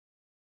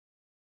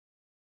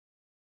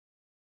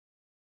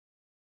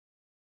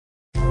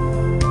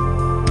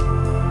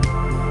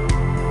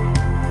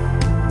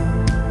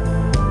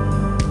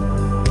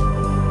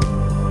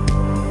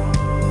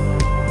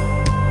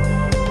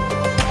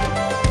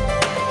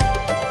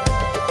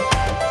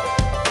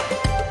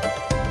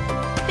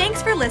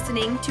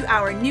listening to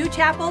our New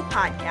Chapel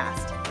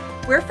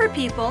podcast. We're for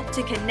people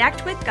to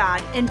connect with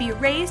God and be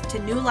raised to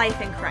new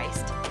life in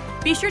Christ.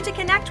 Be sure to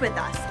connect with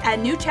us at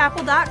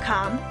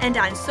newchapel.com and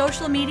on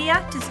social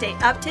media to stay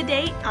up to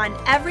date on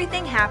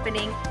everything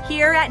happening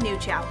here at New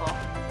Chapel.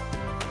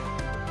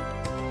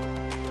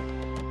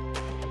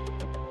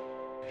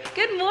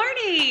 Good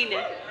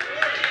morning.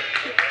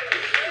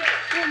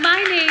 Well,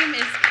 my name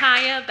is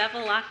Kaya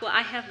Bevilacqua.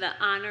 I have the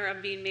honor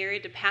of being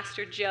married to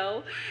Pastor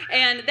Joe.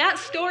 And that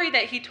story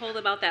that he told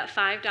about that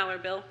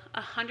 $5 bill,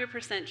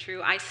 100%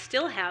 true. I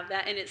still have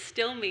that, and it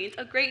still means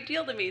a great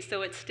deal to me.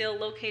 So it's still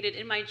located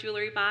in my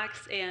jewelry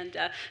box. And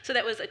so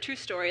that was a true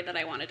story that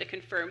I wanted to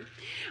confirm.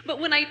 But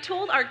when I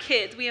told our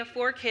kids, we have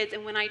 4 kids,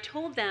 and when I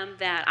told them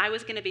that I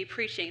was going to be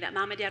preaching, that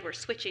Mom and Dad were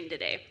switching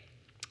today,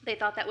 they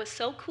thought that was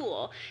so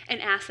cool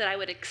and asked that I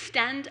would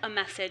extend a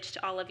message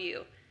to all of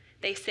you.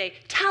 They say,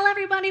 tell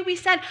everybody we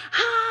said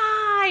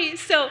hi.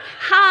 So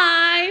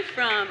hi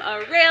from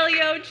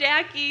Aurelio,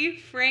 Jackie,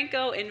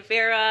 Franco, and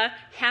Vera.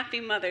 Happy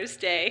Mother's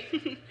Day.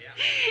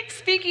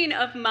 Speaking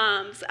of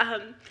moms,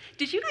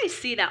 did you guys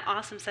see that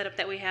awesome setup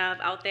that we have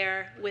out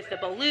there with the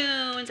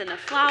balloons and the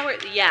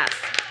flowers? Yes.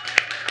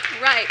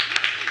 Right.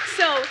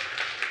 So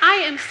I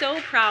am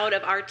so proud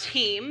of our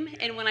team,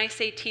 and when I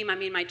say team, I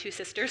mean my 2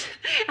 sisters.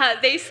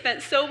 They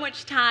spent so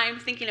much time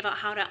thinking about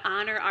how to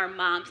honor our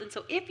moms, and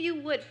so if you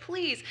would,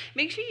 please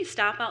make sure you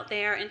stop out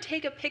there and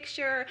take a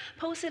picture,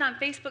 post it on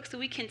Facebook so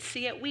we can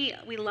see it.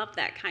 We love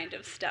that kind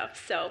of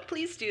stuff, so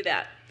please do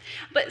that.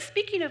 But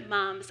speaking of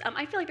moms,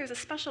 I feel like there's a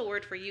special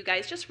word for you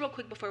guys, just real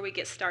quick before we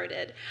get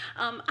started.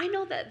 I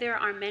know that there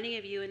are many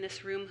of you in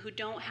this room who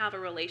don't have a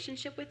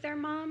relationship with their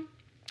mom.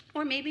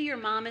 Or maybe your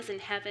mom is in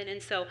heaven,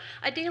 and so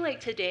a day like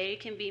today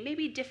can be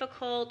maybe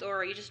difficult,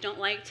 or you just don't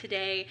like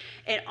today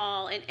at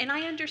all. And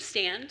I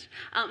understand.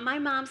 My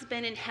mom's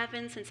been in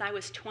heaven since I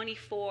was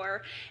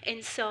 24,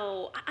 and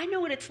so I know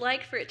what it's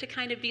like for it to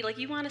kind of be like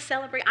you want to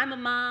celebrate. I'm a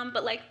mom,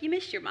 but like you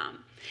miss your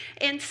mom.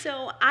 And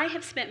so I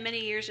have spent many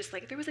years just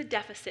like there was a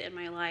deficit in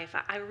my life.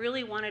 I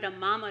really wanted a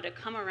mama to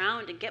come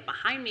around and get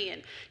behind me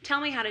and tell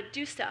me how to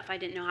do stuff I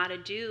didn't know how to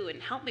do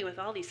and help me with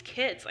all these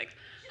kids. Like,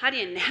 how do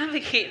you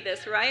navigate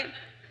this, right?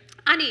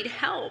 I need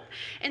help.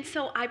 And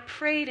so I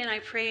prayed and I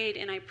prayed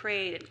and I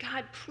prayed, and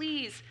God,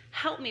 please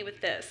help me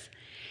with this.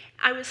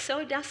 I was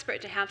so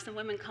desperate to have some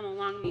women come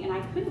along me, and I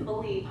couldn't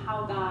believe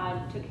how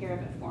God took care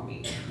of it for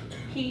me.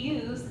 He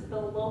used the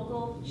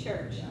local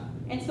church.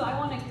 And so I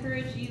want to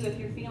encourage you, if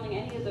you're feeling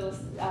any of those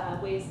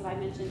ways that I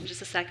mentioned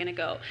just a second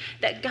ago,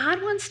 that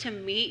God wants to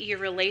meet your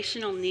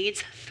relational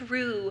needs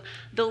through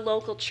the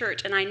local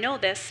church. And I know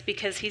this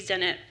because He's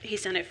done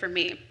it for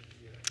me.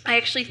 I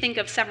actually think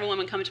of several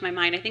women come to my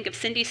mind. I think of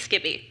Cindy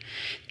Skibby.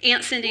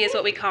 Aunt Cindy is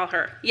what we call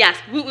her. Yes,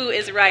 woo-woo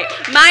is right.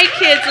 My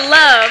kids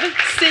love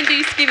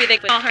Cindy Skibby. They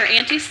call her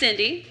Auntie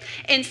Cindy.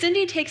 And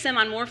Cindy takes them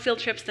on more field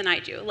trips than I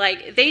do.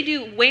 Like, they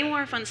do way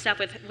more fun stuff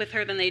with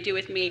her than they do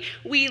with me.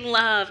 We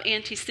love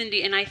Auntie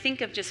Cindy. And I think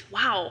of just,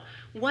 wow,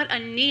 what a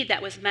need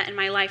that was met in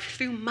my life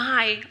through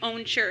my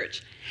own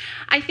church.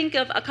 I think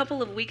of a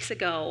couple of weeks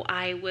ago,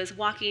 I was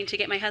walking to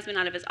get my husband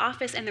out of his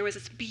office, and there was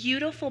this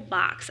beautiful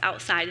box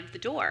outside of the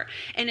door,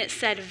 and it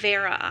said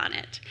Vera on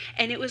it.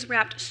 And it was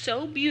wrapped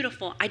so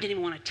beautiful, I didn't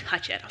even want to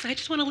touch it. I was like, I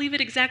just want to leave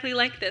it exactly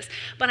like this.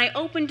 But I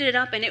opened it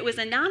up, and it was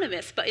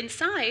anonymous, but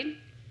inside,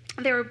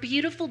 there were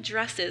beautiful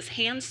dresses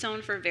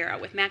hand-sewn for Vera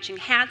with matching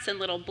hats and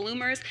little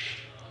bloomers.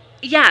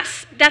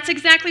 Yes, that's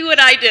exactly what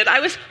I did. I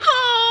was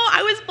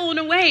blown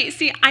away.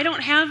 See, I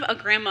don't have a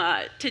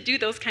grandma to do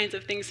those kinds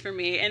of things for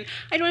me, and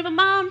I don't have a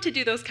mom to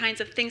do those kinds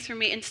of things for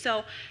me. And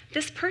so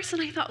this person,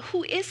 I thought,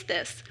 who is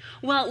this?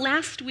 Well,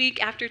 last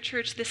week after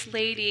church, this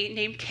lady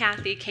named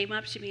Kathy came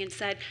up to me and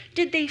said,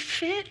 did they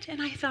fit?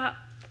 And I thought,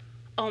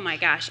 oh my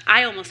gosh,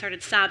 I almost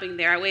started sobbing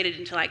there. I waited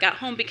until I got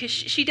home because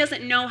she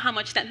doesn't know how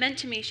much that meant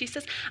to me. She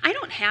says, I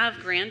don't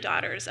have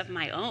granddaughters of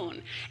my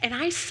own. And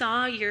I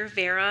saw your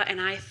Vera, and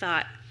I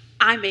thought,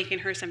 I'm making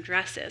her some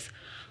dresses.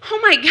 Oh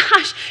my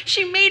gosh,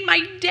 she made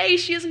my day.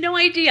 She has no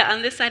idea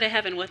on this side of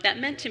heaven what that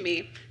meant to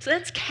me. So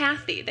that's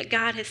Kathy that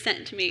God has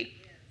sent to me.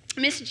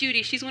 Miss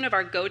Judy, she's one of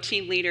our Go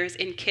Team leaders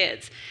in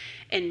kids.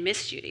 And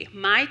Miss Judy,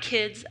 my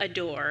kids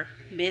adore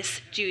Miss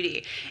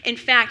Judy. In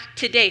fact,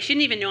 today, she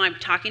didn't even know I'm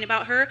talking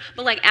about her,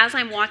 but like as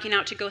I'm walking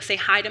out to go say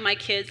hi to my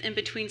kids in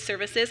between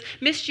services,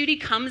 Miss Judy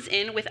comes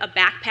in with a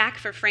backpack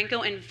for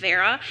Franco and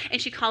Vera, and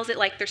she calls it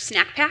like their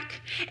snack pack.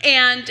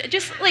 And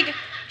just like,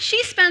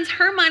 she spends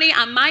her money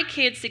on my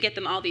kids to get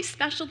them all these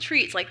special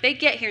treats. Like they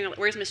get here and like,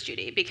 where's Miss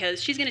Judy?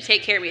 Because she's gonna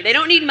take care of me. They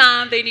don't need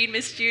mom, they need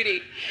Miss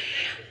Judy.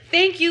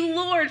 Thank you,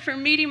 Lord, for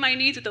meeting my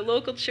needs at the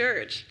local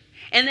church.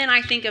 And then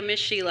I think of Miss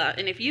Sheila.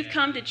 And if you've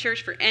come to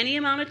church for any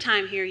amount of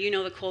time here, you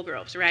know the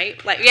Colgroves,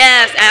 right? Like,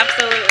 yes,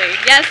 absolutely.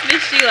 Yes,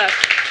 Miss Sheila.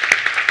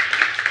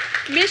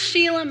 Miss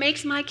Sheila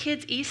makes my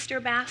kids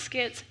Easter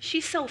baskets.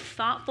 She's so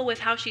thoughtful with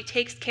how she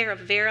takes care of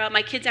Vera.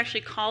 My kids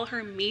actually call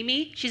her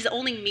Mimi. She's the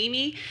only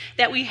Mimi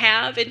that we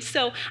have. And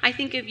so I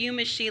think of you,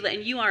 Miss Sheila,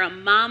 and you are a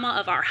mama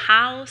of our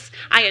house.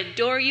 I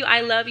adore you.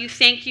 I love you.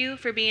 Thank you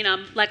for being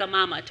like a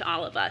mama to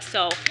all of us.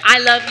 So I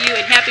love you,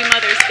 and happy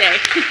Mother's Day.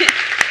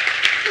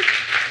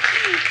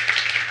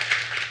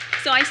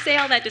 So I say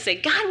all that to say,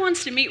 God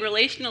wants to meet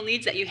relational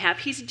needs that you have.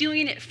 He's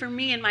doing it for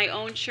me in my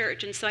own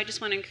church. And so I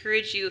just want to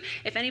encourage you,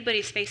 if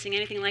anybody's facing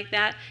anything like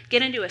that,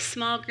 get into a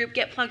small group,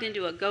 get plugged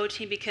into a Go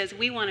team, because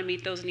we want to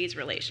meet those needs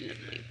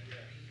relationally.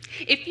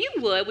 If you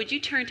would you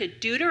turn to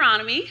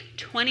Deuteronomy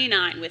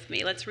 29 with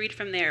me? Let's read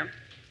from there.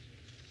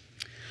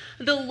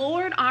 The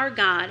Lord our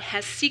God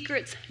has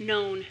secrets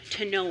known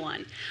to no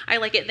one. I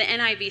like it. The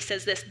NIV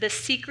says this: the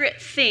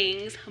secret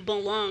things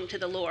belong to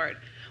the Lord.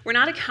 We're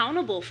not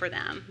accountable for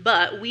them,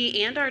 but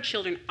we and our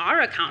children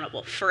are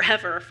accountable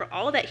forever for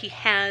all that he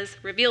has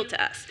revealed to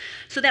us,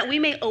 so that we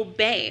may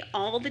obey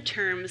all the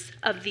terms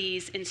of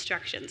these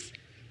instructions.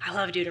 I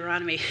love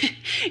Deuteronomy.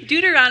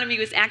 Deuteronomy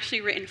was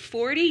actually written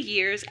 40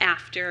 years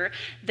after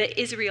the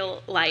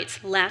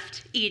Israelites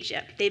left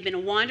Egypt. They'd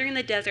been wandering in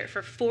the desert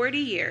for 40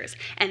 years,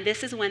 and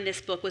this is when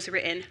this book was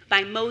written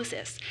by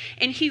Moses.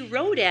 And he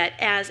wrote it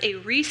as a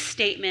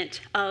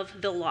restatement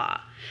of the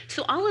law.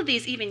 So all of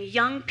these even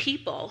young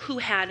people who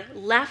had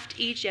left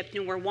Egypt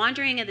and were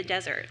wandering in the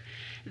desert,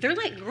 they're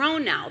like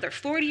grown now. They're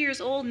 40 years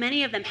old.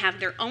 Many of them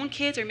have their own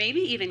kids or maybe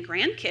even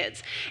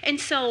grandkids. And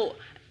so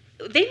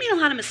they made a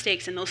lot of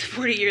mistakes in those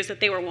 40 years that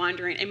they were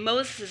wandering. And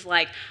Moses is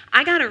like,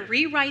 I got to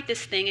rewrite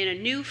this thing in a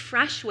new,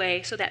 fresh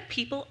way so that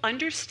people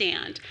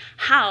understand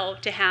how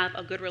to have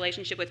a good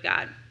relationship with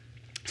God.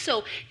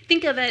 So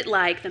think of it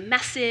like the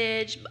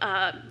Message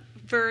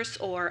verse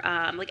or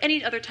like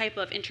any other type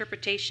of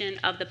interpretation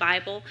of the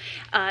Bible.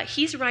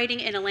 He's writing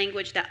in a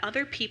language that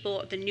other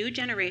people, the new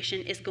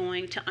generation, is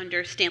going to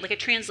understand, like a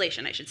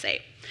translation, I should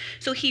say.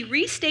 So he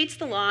restates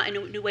the law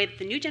in a way that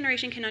the new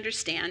generation can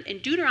understand. In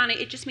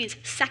Deuteronomy, it just means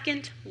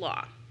second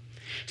law.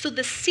 So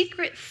the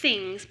secret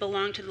things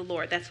belong to the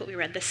Lord. That's what we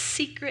read. The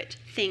secret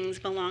things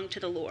belong to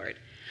the Lord.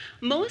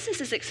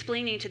 Moses is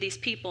explaining to these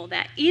people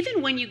that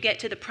even when you get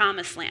to the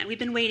promised land, we've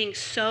been waiting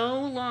so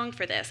long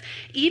for this,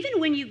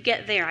 even when you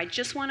get there, I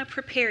just want to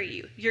prepare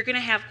you. You're going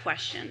to have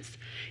questions.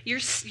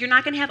 You're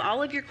not going to have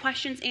all of your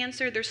questions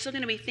answered. There's still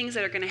going to be things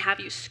that are going to have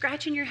you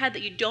scratching your head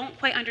that you don't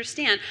quite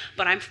understand,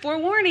 but I'm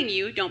forewarning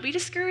you, don't be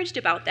discouraged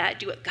about that.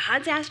 Do what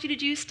God's asked you to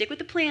do. Stick with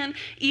the plan,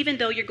 even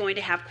though you're going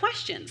to have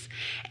questions.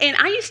 And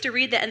I used to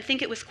read that and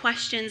think it was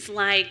questions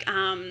like,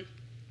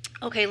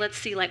 okay, let's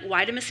see, like,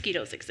 why do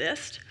mosquitoes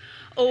exist?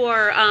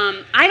 Or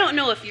I don't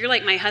know if you're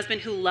like my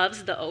husband who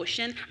loves the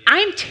ocean.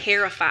 I'm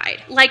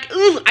terrified. Like,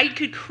 ooh, I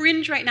could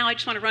cringe right now. I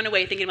just want to run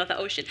away thinking about the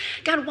ocean.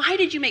 God, why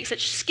did you make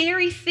such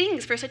scary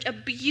things for such a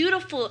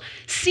beautiful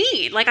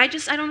scene? Like, I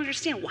don't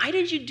understand. Why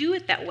did you do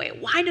it that way?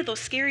 Why do those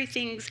scary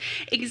things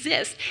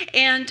exist?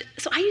 And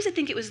so I used to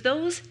think it was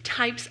those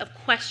types of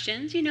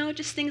questions,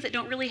 just things that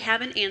don't really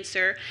have an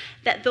answer,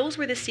 that those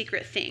were the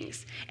secret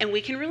things. And we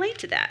can relate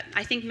to that.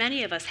 I think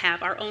many of us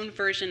have our own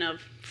version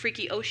of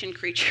freaky ocean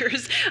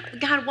creatures.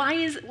 God, why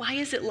is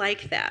it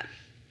like that?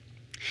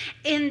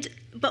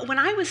 But when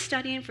I was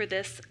studying for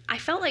this, I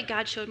felt like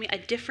God showed me a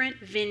different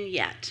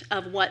vignette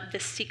of what the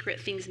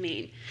secret things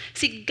mean.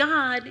 See,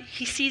 God,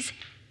 he sees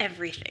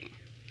everything.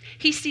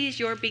 He sees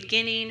your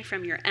beginning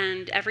from your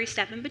end, every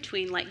step in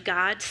between, like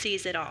God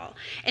sees it all.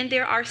 And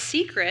there are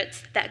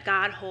secrets that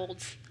God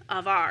holds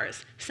of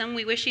ours. Some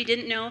we wish he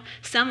didn't know.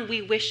 Some we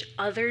wish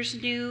others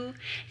knew.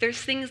 There's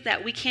things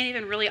that we can't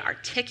even really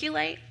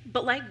articulate,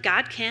 but like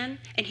God can,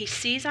 and he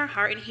sees our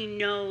heart and he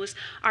knows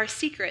our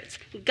secrets.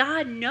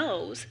 God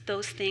knows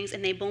those things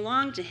and they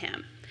belong to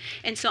him.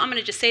 And so I'm going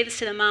to just say this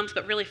to the moms,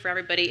 but really for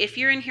everybody. If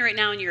you're in here right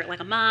now and you're like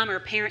a mom or a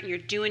parent and you're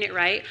doing it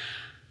right,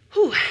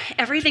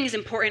 everything is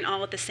important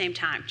all at the same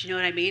time. Do you know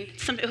what I mean?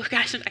 Oh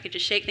gosh, I could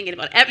just shake thinking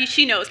about it.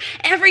 She knows.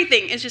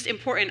 Everything is just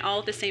important all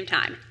at the same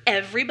time.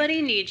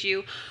 Everybody needs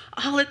you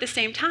all at the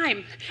same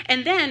time.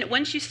 And then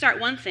once you start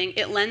one thing,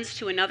 it lends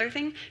to another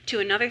thing,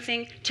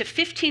 to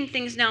 15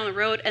 things down the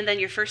road, and then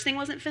your first thing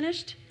wasn't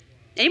finished.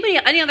 Anybody,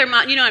 any other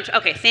mom?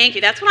 Okay, thank you.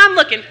 That's what I'm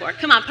looking for.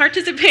 Come on,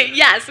 participate.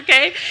 Yes,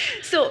 okay?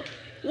 So,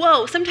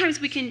 sometimes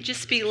we can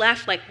just be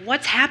left like,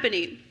 what's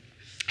happening?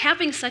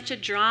 Having such a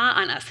draw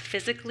on us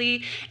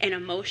physically and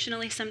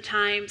emotionally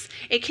sometimes,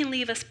 it can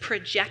leave us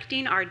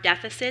projecting our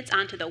deficits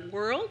onto the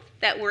world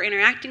that we're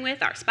interacting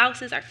with, our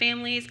spouses, our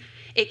families.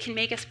 It can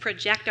make us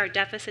project our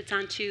deficits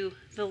onto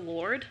the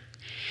Lord.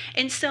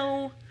 And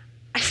so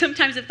I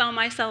sometimes have found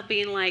myself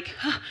being like,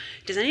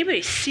 does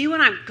anybody see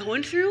what I'm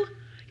going through?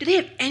 Do they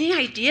have any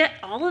idea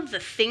all of the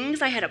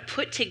things I had to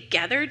put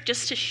together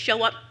just to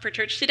show up for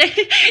church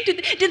today?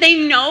 Did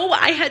they know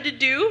what I had to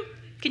do?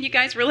 Can you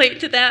guys relate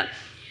to that?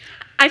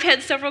 I've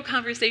had several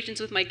conversations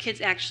with my kids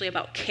actually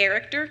about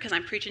character, because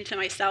I'm preaching to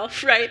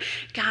myself, right?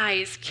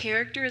 Guys,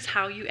 character is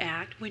how you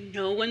act when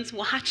no one's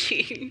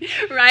watching,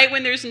 right?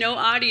 When there's no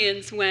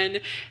audience, when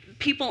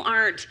People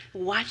aren't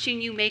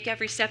watching you make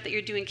every step that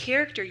you're doing.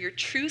 Character, your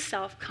true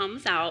self,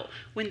 comes out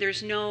when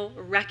there's no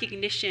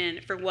recognition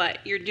for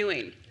what you're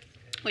doing,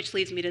 which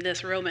leads me to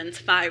this, Romans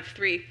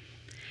 5:3.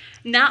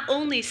 Not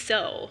only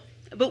so,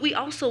 but we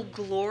also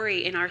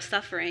glory in our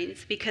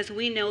sufferings because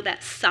we know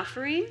that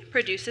suffering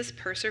produces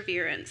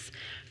perseverance.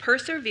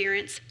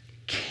 Perseverance,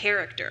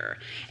 character,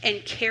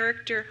 and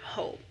character,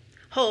 hope.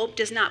 Hope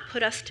does not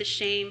put us to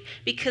shame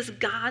because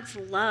God's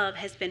love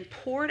has been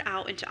poured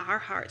out into our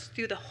hearts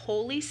through the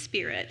Holy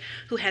Spirit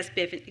who has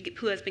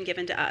been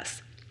given to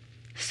us.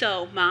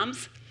 So,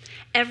 moms,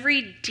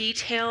 every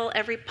detail,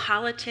 every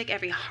politic,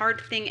 every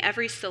hard thing,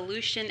 every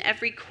solution,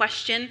 every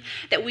question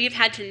that we've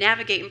had to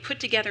navigate and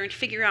put together and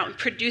figure out and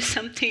produce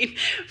something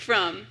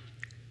from,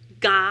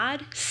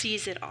 God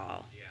sees it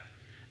all.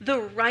 The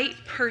right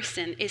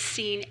person is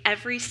seeing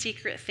every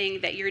secret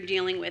thing that you're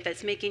dealing with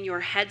that's making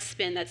your head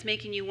spin, that's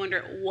making you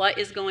wonder, what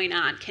is going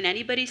on? Can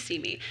anybody see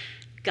me?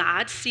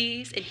 God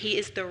sees, and he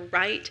is the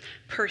right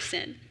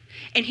person.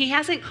 And he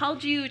hasn't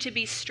called you to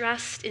be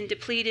stressed and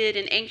depleted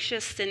and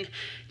anxious and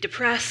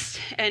depressed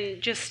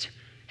and just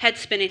head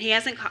spinning. He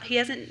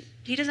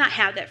does not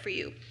have that for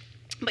you.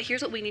 But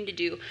here's what we need to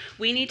do.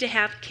 We need to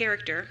have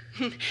character,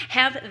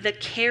 have the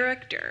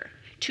character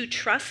to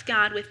trust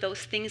God with those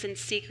things in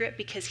secret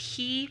because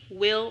he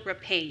will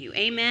repay you.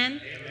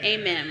 Amen? Amen.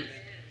 Amen.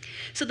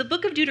 So the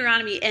book of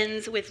Deuteronomy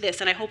ends with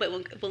this, and I hope it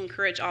will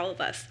encourage all of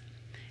us.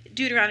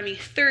 Deuteronomy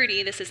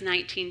 30, this is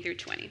 19 through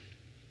 20.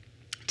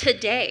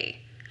 Today,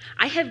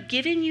 I have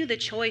given you the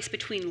choice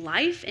between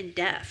life and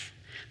death,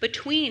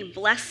 between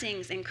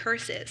blessings and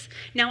curses.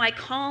 Now I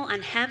call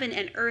on heaven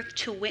and earth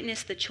to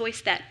witness the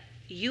choice that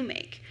you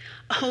make.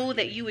 Oh,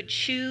 that you would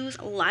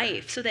choose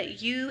life so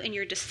that you and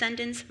your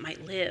descendants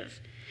might live.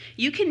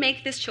 You can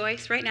make this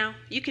choice right now.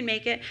 You can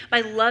make it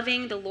by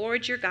loving the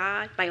Lord your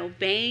God, by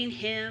obeying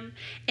him,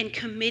 and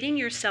committing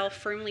yourself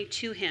firmly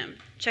to him.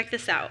 Check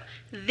this out.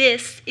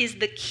 This is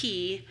the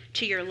key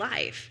to your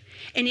life.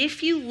 And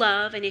if you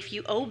love and if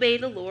you obey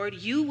the Lord,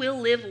 you will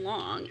live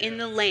long in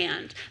the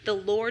land the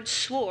Lord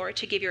swore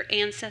to give your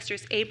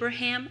ancestors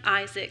Abraham,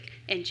 Isaac,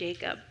 and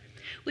Jacob.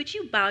 Would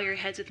you bow your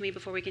heads with me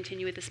before we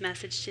continue with this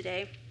message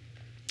today?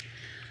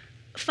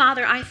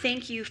 Father, I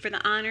thank you for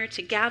the honor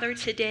to gather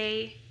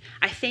today.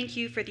 I thank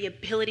you for the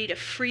ability to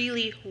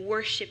freely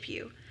worship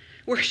you.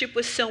 Worship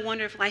was so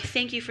wonderful. I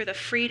thank you for the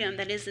freedom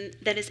that is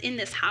in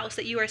this house,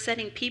 that you are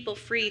setting people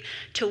free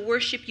to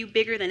worship you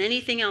bigger than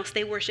anything else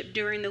they worship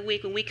during the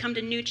week. When we come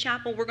to New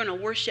Chapel, we're going to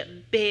worship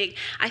big.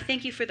 I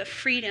thank you for the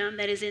freedom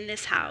that is in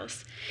this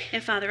house.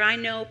 And Father, I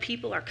know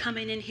people are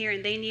coming in here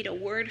and they need a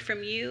word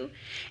from you.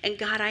 And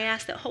God, I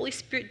ask that Holy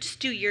Spirit,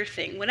 just do your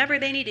thing. Whatever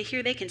they need to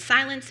hear, they can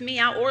silence me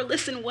out or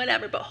listen,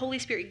 whatever. But Holy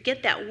Spirit,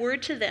 get that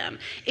word to them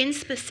in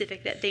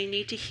specific that they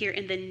need to hear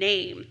in the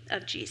name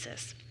of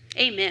Jesus.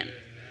 Amen.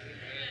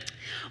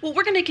 Well,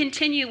 we're going to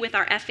continue with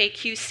our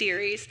FAQ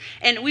series,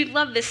 and we've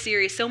loved this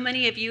series. So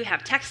many of you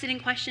have texted in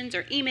questions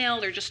or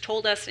emailed or just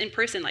told us in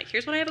person, like,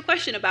 here's what I have a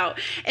question about.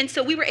 And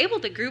so we were able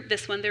to group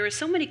this one. There were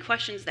so many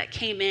questions that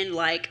came in,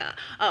 like,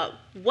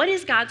 what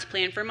is God's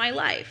plan for my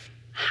life?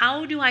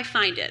 How do I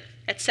find it?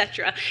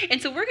 Etc.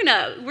 And so we're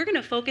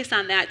gonna focus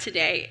on that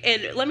today.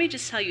 And let me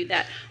just tell you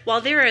that while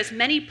there are as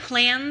many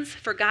plans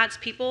for God's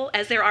people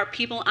as there are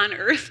people on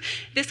earth,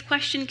 this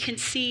question can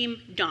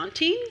seem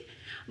daunting.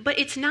 But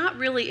it's not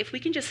really, if we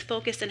can just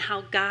focus on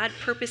how God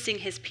purposing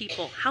his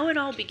people, how it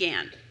all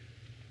began.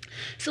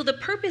 So the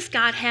purpose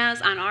God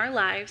has on our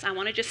lives, I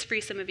want to just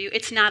free some of you,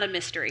 it's not a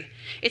mystery.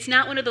 It's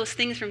not one of those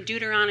things from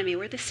Deuteronomy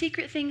where the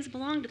secret things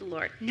belong to the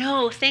Lord.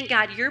 No, thank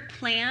God, your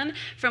plan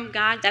from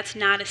God, that's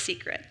not a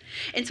secret.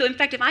 And so in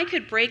fact, if I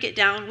could break it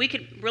down, we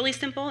could really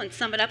simple and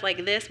sum it up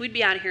like this, we'd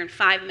be out of here in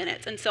 5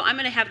 minutes. And so I'm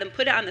going to have them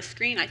put it on the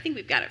screen. I think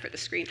we've got it for the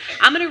screen.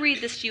 I'm going to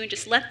read this to you and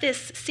just let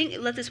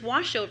this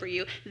wash over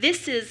you.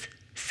 This is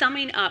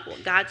summing up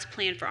what God's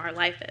plan for our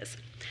life is.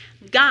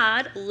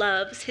 God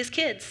loves his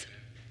kids.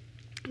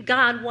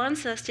 God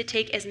wants us to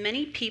take as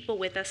many people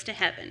with us to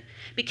heaven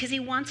because he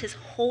wants his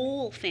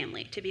whole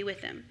family to be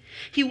with him.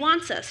 He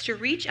wants us to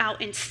reach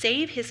out and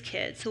save his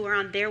kids who are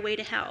on their way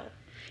to hell.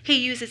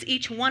 He uses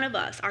each one of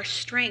us, our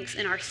strengths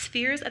and our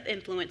spheres of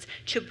influence,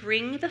 to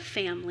bring the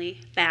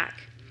family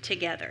back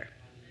together.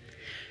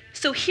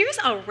 So here's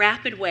a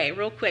rapid way,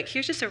 real quick.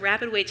 Here's just a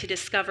rapid way to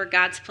discover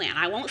God's plan.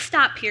 I won't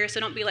stop here,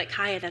 so don't be like,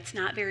 Kaya, that's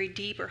not very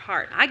deep or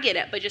hard. I get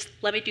it, but just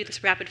let me do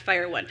this rapid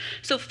fire one.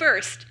 So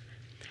first,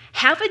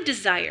 have a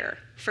desire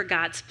for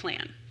God's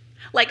plan.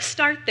 Like,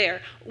 start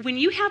there. When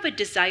you have a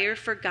desire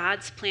for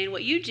God's plan,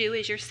 what you do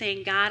is you're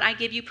saying, God, I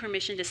give you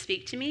permission to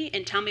speak to me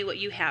and tell me what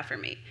you have for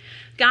me.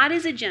 God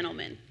is a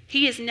gentleman.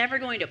 He is never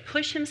going to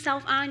push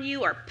himself on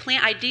you or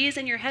plant ideas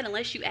in your head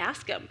unless you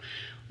ask him,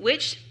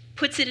 which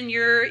puts it in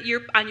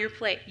on your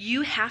plate.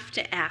 You have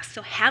to ask.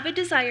 So have a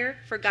desire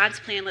for God's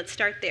plan. Let's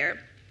start there.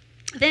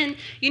 Then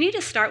you need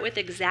to start with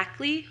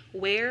exactly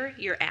where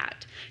you're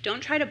at.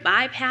 Don't try to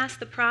bypass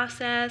the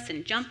process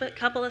and jump a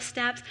couple of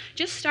steps.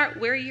 Just start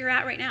where you're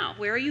at right now.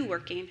 Where are you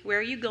working? Where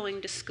are you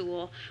going to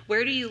school?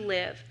 Where do you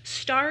live?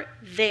 Start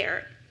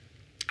there.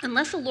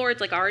 unless the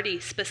Lord's like already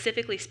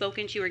specifically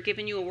spoken to you or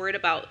given you a word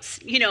about,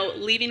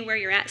 leaving where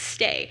you're at,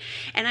 stay.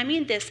 And I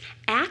mean this,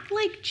 act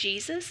like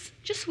Jesus,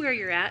 just where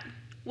you're at.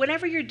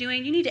 Whatever you're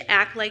doing, you need to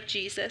act like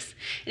Jesus.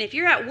 And if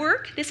you're at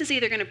work, this is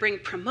either going to bring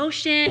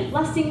promotion,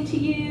 blessing to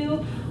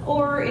you,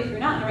 or if you're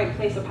not in the right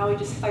place, they'll probably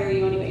just fire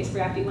you anyways for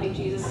acting like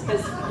Jesus,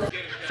 because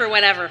for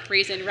whatever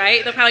reason,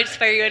 right? They'll probably just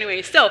fire you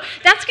anyways. So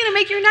that's going to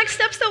make your next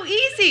step so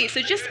easy.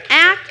 So just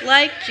act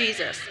like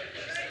Jesus.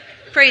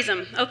 Praise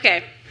him.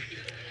 Okay.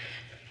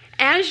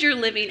 As you're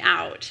living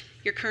out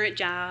your current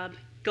job,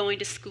 going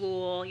to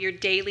school, your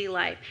daily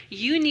life,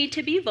 you need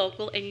to be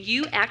vocal, and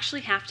you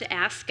actually have to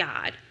ask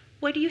God,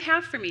 what do you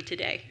have for me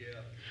today?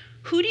 Yeah.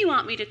 Who do you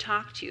want me to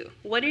talk to?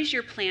 What is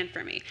your plan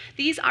for me?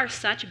 These are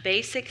such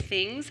basic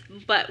things,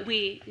 but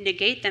we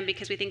negate them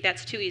because we think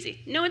that's too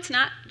easy. No, it's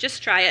not.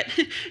 Just try it.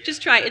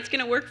 Just try it. It's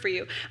going to work for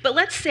you. But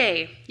let's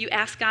say you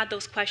ask God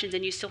those questions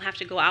and you still have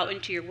to go out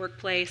into your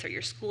workplace or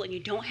your school and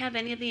you don't have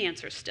any of the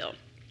answers still.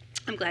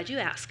 I'm glad you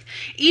asked.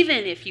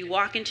 Even if you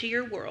walk into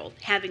your world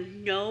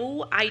having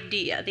no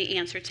idea the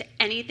answer to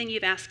anything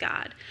you've asked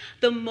God,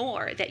 the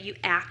more that you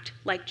act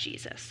like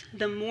Jesus,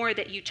 the more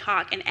that you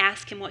talk and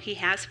ask him what he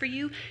has for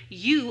you,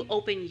 you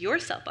open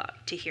yourself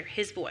up to hear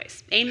his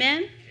voice.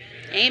 Amen?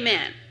 Amen.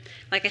 Amen.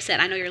 Like I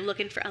said, I know you're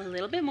looking for a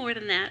little bit more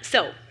than that,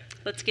 so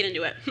let's get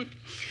into it.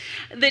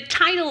 The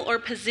title or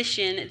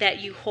position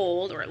that you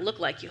hold, or look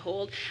like you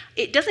hold,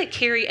 it doesn't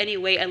carry any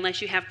weight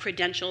unless you have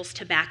credentials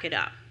to back it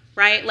up.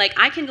 Right? Like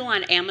I can go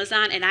on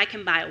Amazon and I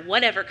can buy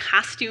whatever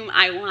costume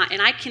I want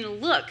and I can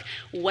look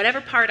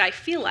whatever part I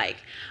feel like.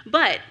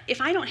 But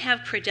if I don't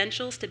have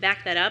credentials to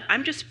back that up,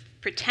 I'm just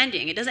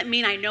pretending. It doesn't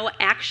mean I know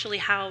actually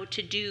how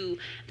to do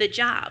the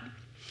job.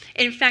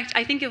 In fact,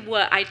 I think of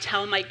what I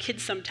tell my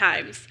kids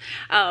sometimes.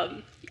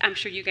 I'm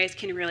sure you guys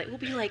can relate. We'll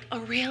be like,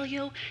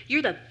 Aurelio,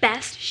 you're the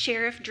best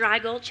Sheriff Dry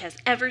Gulch has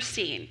ever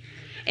seen.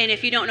 And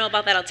if you don't know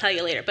about that, I'll tell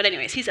you later. But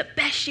anyways, he's the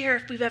best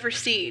sheriff we've ever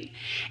seen.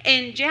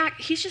 And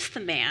Jack, he's just the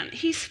man.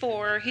 He's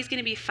 4, he's going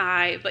to be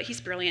 5, but he's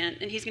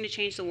brilliant, and he's going to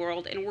change the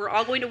world, and we're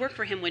all going to work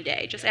for him one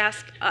day. Just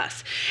ask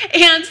us.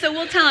 And so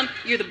we'll tell him,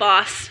 you're the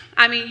boss.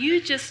 I mean, you're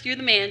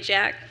the man,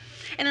 Jack.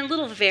 And then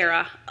little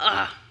Vera,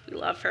 we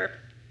love her.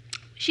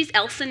 She's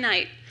Elsa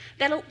Knight.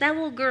 That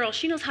little girl,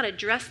 she knows how to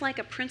dress like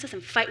a princess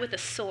and fight with a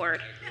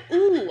sword.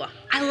 Ooh,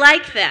 I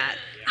like that.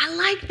 I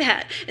like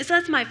that. And so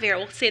that's my Vera.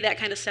 We'll say that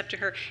kind of stuff to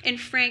her. And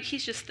Frank,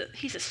 he's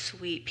a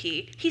sweet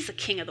pea. He's the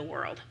king of the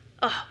world.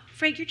 Oh,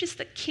 Frank, you're just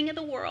the king of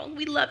the world.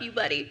 We love you,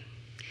 buddy.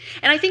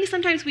 And I think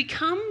sometimes we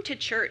come to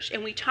church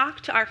and we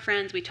talk to our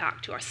friends, we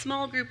talk to our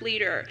small group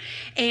leader,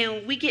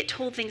 and we get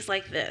told things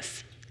like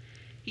this.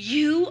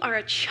 You are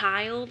a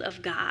child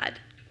of God.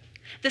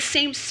 The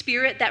same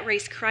spirit that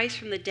raised Christ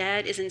from the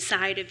dead is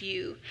inside of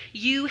you.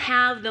 You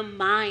have the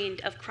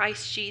mind of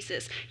Christ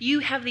Jesus. You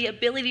have the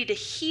ability to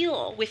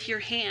heal with your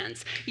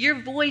hands. Your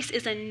voice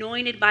is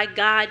anointed by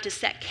God to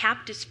set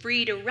captives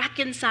free, to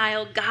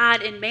reconcile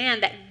God and man,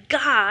 that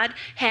God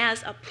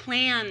has a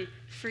plan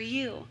for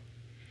you.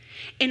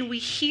 And we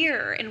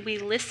hear and we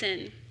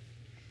listen,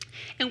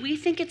 and we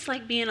think it's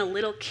like being a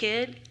little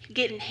kid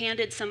getting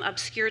handed some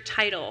obscure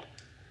title,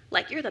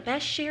 like you're the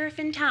best sheriff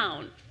in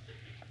town.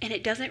 And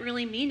it doesn't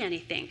really mean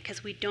anything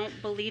because we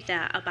don't believe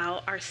that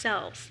about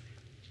ourselves.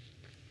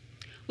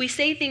 We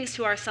say things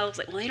to ourselves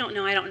like, well, I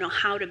don't know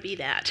how to be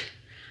that.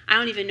 I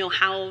don't even know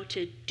how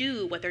to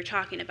do what they're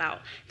talking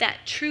about.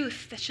 That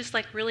truth, that's just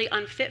like really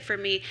unfit for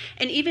me.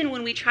 And even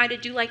when we try to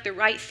do like the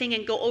right thing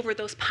and go over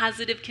those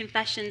positive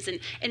confessions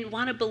and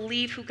want to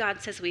believe who God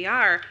says we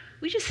are,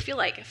 we just feel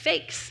like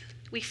fakes.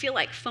 We feel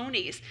like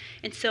phonies.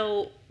 And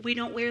so we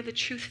don't wear the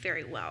truth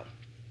very well.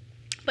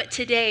 But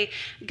today,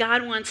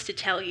 God wants to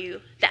tell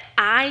you that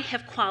I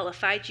have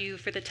qualified you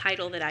for the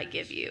title that I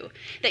give you,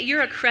 that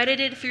you're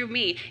accredited through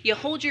me. You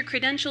hold your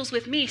credentials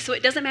with me, so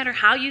it doesn't matter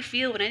how you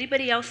feel when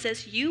anybody else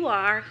says you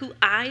are who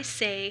I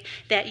say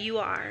that you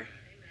are.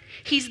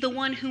 He's the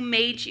one who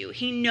made you.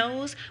 He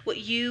knows what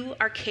you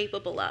are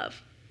capable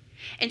of.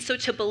 And so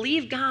to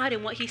believe God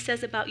and what he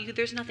says about you,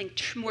 there's nothing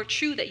more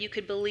true that you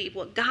could believe.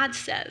 What God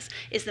says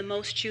is the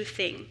most true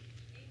thing.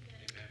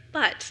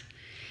 But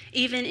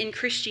even in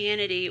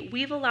Christianity,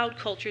 we've allowed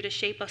culture to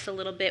shape us a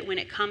little bit when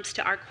it comes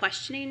to our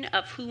questioning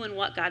of who and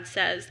what God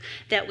says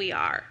that we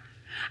are.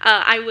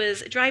 I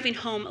was driving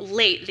home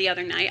late the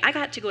other night. I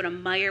got to go to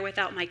Meijer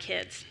without my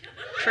kids.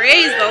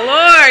 Praise the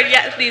Lord.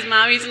 Yes, these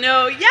mommies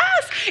know.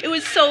 Yes, it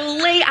was so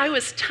late. I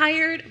was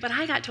tired, but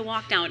I got to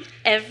walk down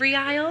every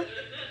aisle.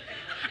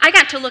 I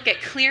got to look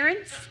at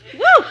clearance.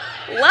 Woo!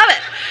 Love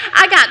it.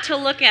 I got to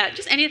look at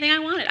just anything I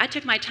wanted. I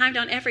took my time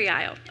down every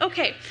aisle.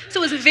 Okay,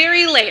 so it was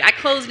very late. I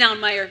closed down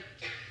Meijer.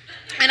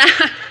 And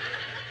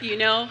you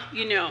know.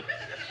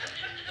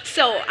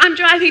 So I'm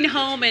driving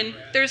home, and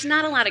there's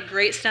not a lot of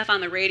great stuff on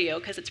the radio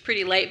because it's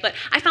pretty late, but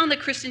I found the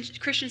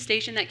Christian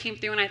station that came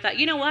through, and I thought,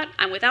 you know what?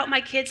 I'm without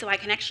my kids, so I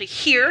can actually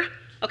hear.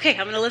 Okay,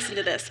 I'm going to listen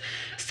to this.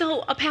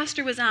 So a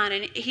pastor was on,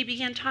 and he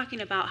began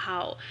talking about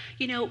how,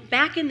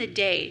 back in the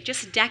day,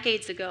 just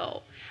decades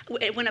ago,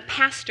 when a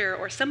pastor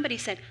or somebody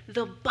said,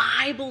 the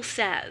Bible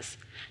says,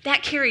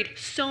 That carried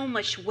so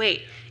much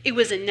weight. It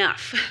was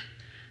enough.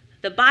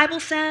 The Bible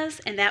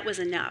says, and that was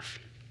enough.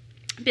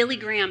 Billy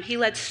Graham, he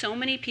led so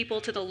many people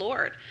to the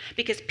Lord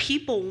because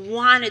people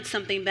wanted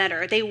something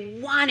better. They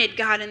wanted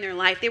God in their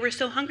life. They were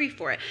so hungry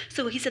for it.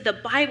 So he said, the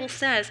Bible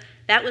says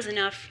that was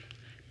enough.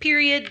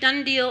 Period,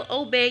 done deal,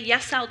 obey,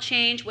 yes, I'll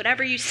change,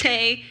 whatever you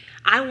say.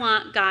 I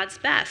want God's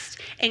best.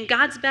 And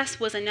God's best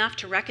was enough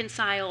to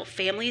reconcile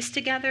families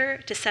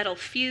together, to settle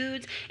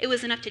feuds. It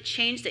was enough to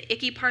change the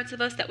icky parts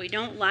of us that we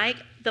don't like.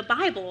 The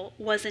Bible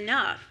was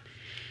enough.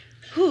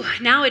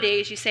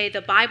 Nowadays, you say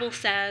the Bible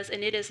says,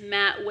 and it is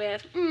met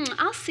with,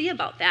 I'll see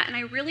about that. And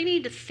I really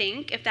need to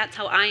think if that's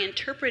how I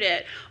interpret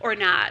it or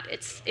not.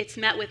 It's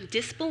met with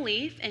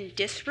disbelief and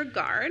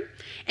disregard.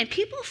 And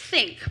people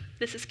think,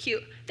 this is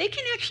cute, they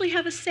can actually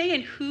have a say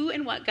in who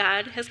and what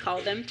God has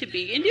called them to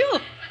be and do.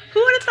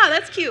 Who would have thought?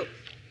 That's cute.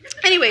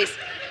 Anyways,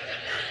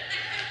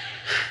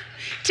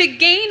 to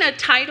gain a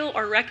title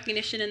or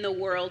recognition in the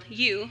world,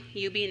 you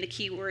being the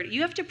key word,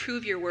 you have to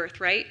prove your worth,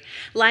 right?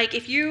 Like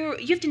if you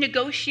have to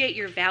negotiate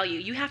your value.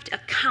 You have to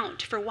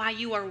account for why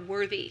you are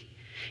worthy.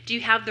 Do you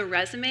have the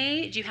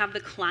resume? Do you have the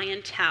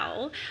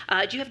clientele?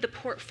 Do you have the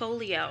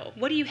portfolio?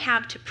 What do you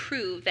have to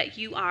prove that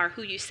you are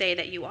who you say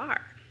that you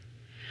are?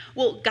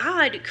 Well,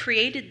 God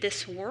created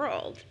this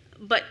world,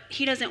 but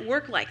he doesn't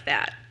work like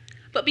that.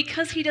 But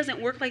because he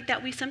doesn't work like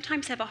that, we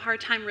sometimes have a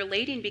hard time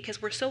relating because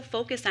we're so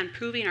focused on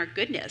proving our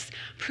goodness,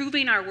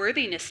 proving our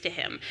worthiness to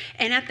him.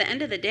 And at the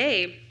end of the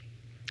day,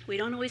 we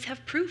don't always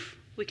have proof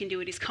we can do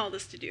what he's called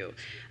us to do.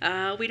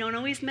 We don't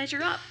always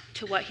measure up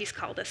to what he's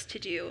called us to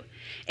do.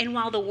 And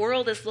while the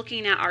world is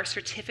looking at our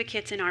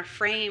certificates and our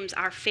frames,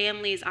 our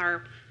families,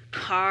 our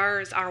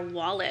cars, our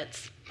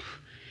wallets,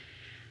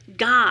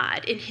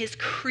 God, in his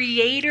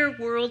creator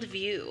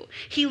worldview,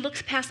 he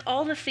looks past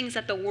all the things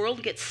that the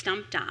world gets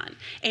stumped on,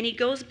 and he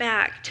goes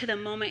back to the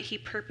moment he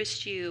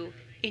purposed you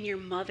in your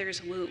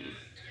mother's womb.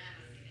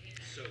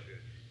 So good.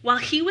 While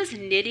he was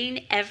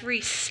knitting every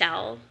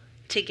cell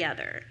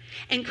together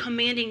and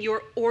commanding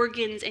your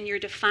organs and your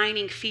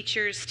defining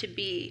features to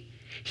be,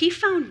 he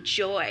found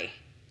joy.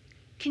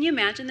 Can you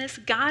imagine this?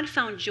 God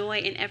found joy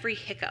in every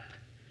hiccup.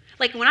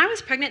 Like when I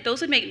was pregnant,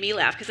 those would make me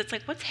laugh because it's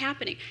like, what's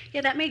happening?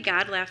 Yeah, that made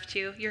God laugh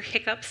too. Your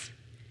hiccups,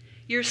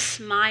 your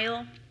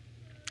smile,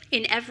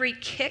 in every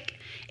kick,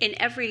 in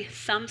every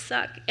thumb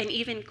suck, and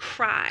even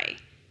cry.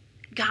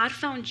 God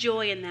found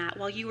joy in that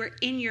while you were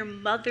in your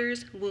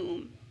mother's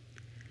womb.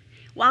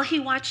 While he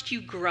watched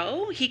you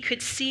grow, he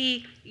could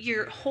see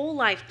your whole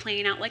life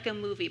playing out like a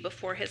movie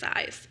before his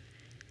eyes.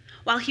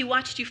 While he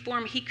watched you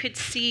form, he could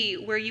see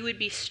where you would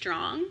be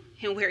strong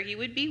and where you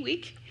would be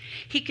weak.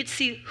 He could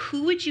see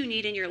who would you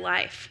need in your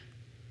life.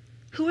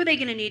 Who are they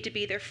going to need to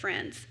be their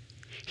friends?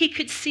 He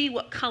could see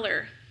what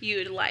color you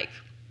would like.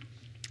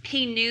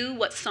 He knew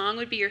what song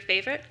would be your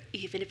favorite,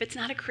 even if it's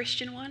not a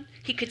Christian one.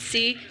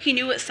 He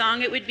knew what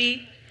song it would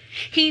be.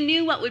 He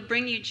knew what would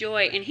bring you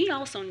joy, and he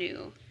also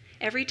knew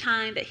every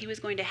time that he was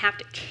going to have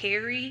to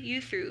carry you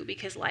through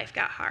because life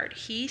got hard.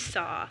 He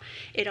saw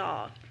it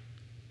all.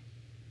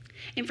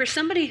 And for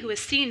somebody who has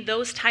seen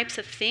those types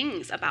of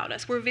things about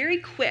us, we're very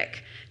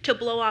quick to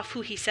blow off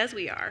who he says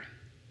we are.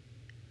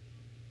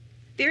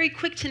 Very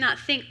quick to not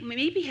think,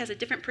 maybe he has a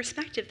different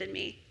perspective than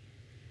me.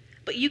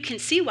 But you can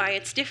see why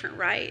it's different,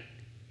 right?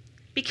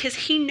 Because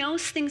he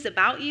knows things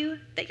about you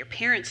that your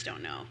parents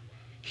don't know.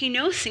 He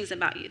knows things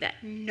about you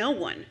that no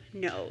one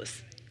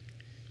knows.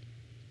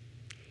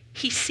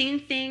 He's seen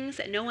things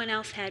that no one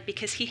else had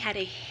because he had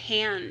a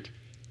hand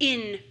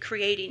in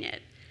creating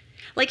it.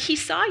 Like he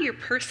saw your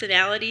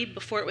personality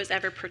before it was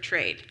ever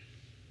portrayed.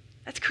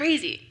 That's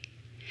crazy.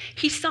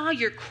 He saw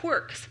your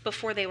quirks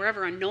before they were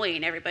ever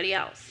annoying everybody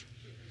else.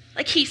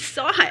 Like he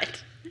saw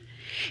it.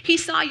 He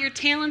saw your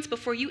talents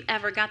before you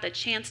ever got the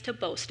chance to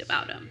boast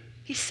about them.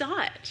 He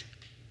saw it.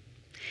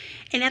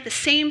 And at the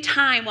same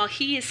time, while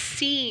he is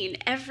seeing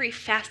every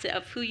facet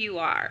of who you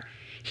are,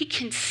 he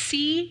can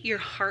see your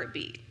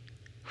heartbeat.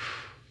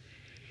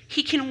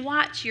 He can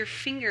watch your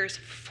fingers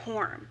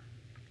form.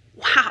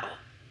 Wow.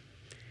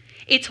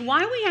 It's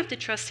why we have to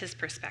trust his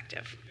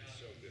perspective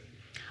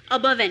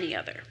above any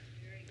other.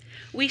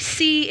 We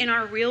see in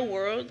our real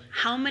world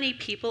how many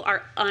people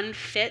are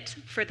unfit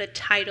for the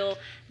title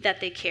that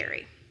they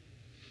carry.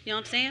 You know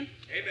what I'm saying?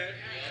 Amen.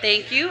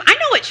 Thank you. I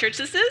know what church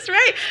this is,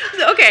 right?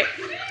 So, okay.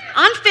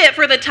 Unfit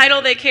for the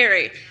title they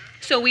carry.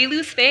 So we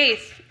lose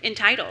faith in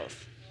titles.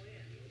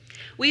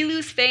 We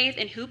lose faith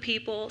in who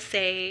people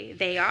say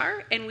they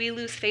are, and we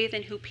lose faith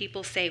in who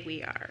people say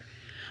we are.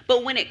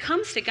 But when it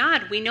comes to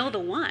God, we know the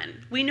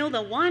one. We know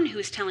the one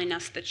who's telling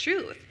us the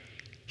truth.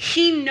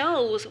 He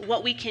knows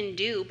what we can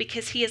do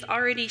because he has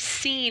already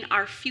seen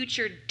our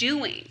future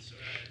doing.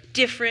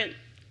 Different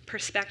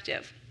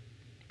perspective.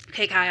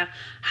 Okay, Kaya,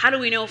 how do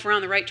we know if we're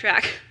on the right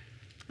track?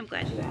 I'm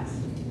glad you asked.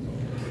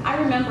 I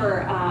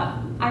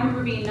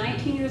remember being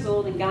 19 years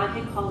old and God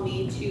had called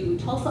me to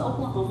Tulsa,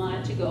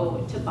 Oklahoma to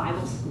go to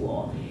Bible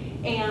school.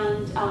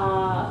 And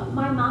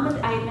my mom,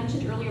 I had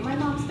mentioned earlier, my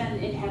mom's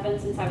been in heaven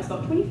since I was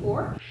about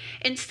 24.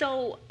 And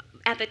so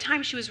at the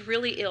time, she was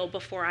really ill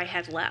before I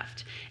had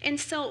left. And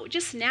so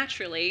just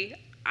naturally,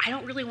 I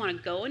don't really want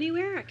to go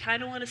anywhere. I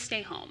kind of want to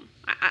stay home.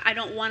 I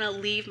don't want to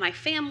leave my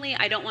family.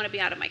 I don't want to be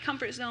out of my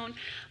comfort zone.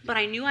 But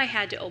I knew I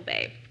had to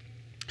obey.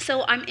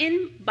 So I'm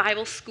in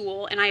Bible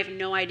school, and I have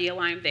no idea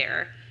why I'm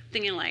there.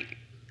 Thinking like,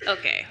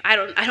 okay, I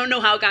don't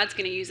know how God's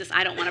going to use this.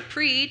 I don't want to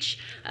preach.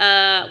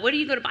 What do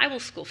you go to Bible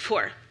school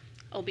for?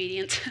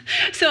 Obedience.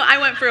 So I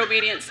went for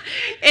obedience.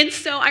 And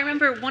so I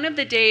remember one of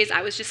the days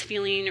I was just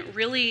feeling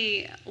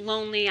really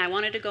lonely. I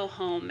wanted to go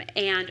home.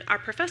 And our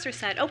professor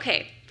said,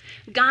 okay,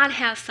 God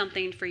has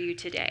something for you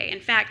today.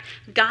 In fact,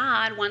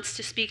 God wants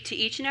to speak to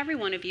each and every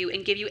one of you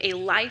and give you a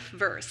life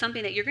verse,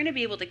 something that you're going to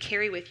be able to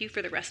carry with you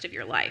for the rest of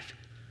your life.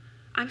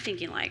 I'm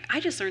thinking like, I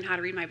just learned how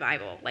to read my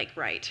Bible, like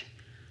right.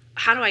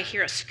 How do I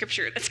hear a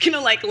scripture that's going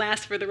to like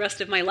last for the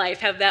rest of my life,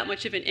 have that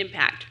much of an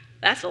impact?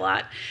 That's a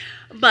lot.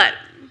 But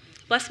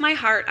bless my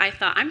heart, I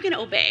thought, I'm going to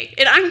obey.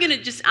 And I'm going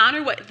to just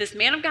honor what this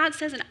man of God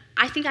says, and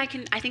I think I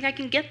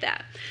can get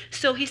that.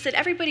 So he said,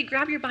 everybody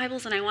grab your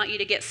Bibles, and I want you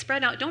to get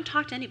spread out. Don't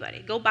talk to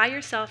anybody. Go by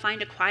yourself,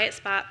 find a quiet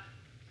spot,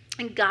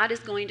 and God is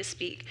going to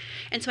speak.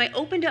 And so I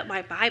opened up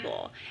my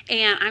Bible,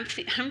 and I'm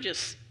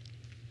just,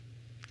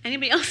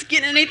 anybody else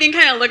getting anything,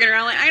 kind of looking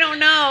around like, I don't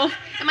know.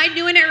 Am I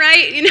doing it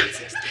right? You know,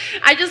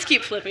 I just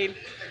keep flipping.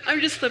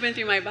 I'm just flipping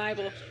through my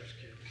Bible.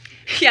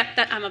 Yeah,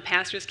 I'm a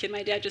pastor's kid.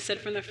 My dad just said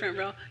from the front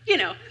row, you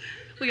know,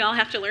 we all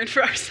have to learn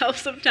for ourselves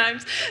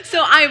sometimes.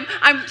 So I'm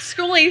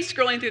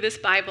scrolling through this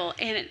Bible,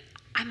 and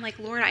I'm like,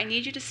 Lord, I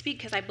need you to speak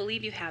because I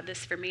believe you have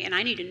this for me, and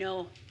I need to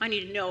know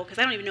because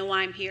I don't even know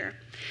why I'm here.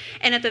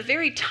 And at the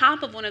very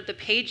top of one of the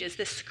pages,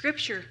 this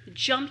scripture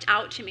jumped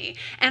out to me,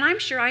 and I'm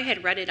sure I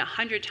had read it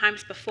 100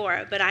 times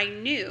before, but I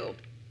knew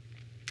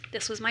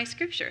this was my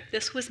scripture.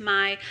 This was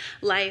my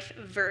life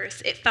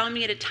verse. It found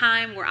me at a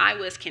time where I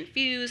was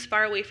confused,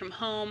 far away from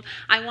home.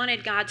 I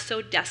wanted God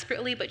so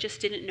desperately, but just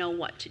didn't know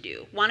what to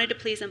do. Wanted to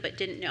please him, but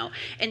didn't know.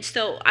 And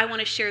so I want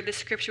to share this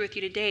scripture with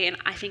you today, and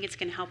I think it's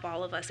going to help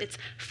all of us. It's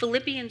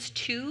Philippians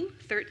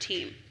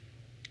 2:13.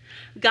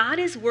 God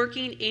is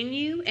working in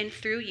you and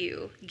through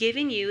you,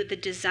 giving you the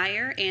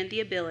desire and the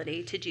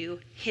ability to do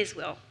his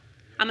will.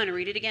 I'm going to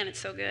read it again. It's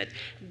so good.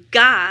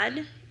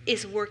 God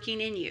is working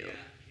in you.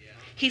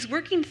 He's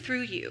working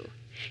through you.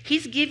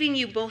 He's giving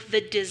you both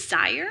the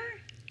desire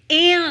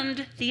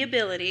and the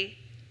ability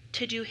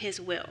to do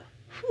his will.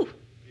 Whew.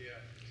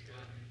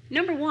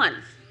 Number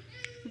one,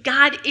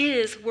 God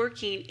is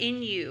working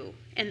in you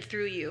and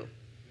through you.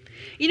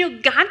 You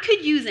know, God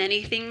could use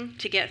anything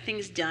to get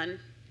things done,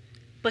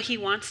 but he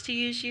wants to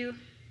use you.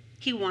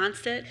 He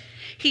wants it.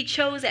 He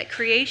chose at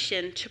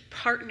creation to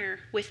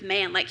partner with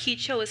man. Like he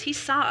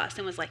saw us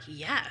and was like,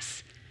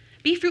 yes.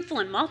 Be fruitful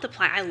and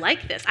multiply. I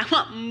like this. I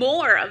want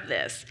more of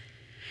this.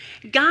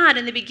 God,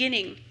 in the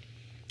beginning,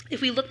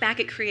 if we look back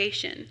at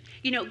creation,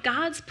 you know,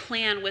 God's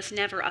plan was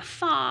never a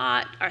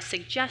thought or a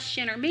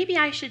suggestion or maybe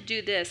I should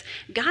do this.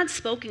 God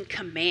spoke in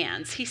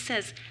commands. He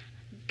says,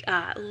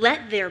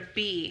 let there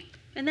be.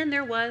 And then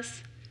there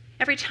was.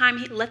 Every time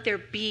he let there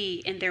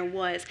be and there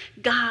was.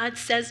 God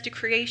says to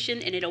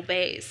creation and it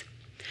obeys.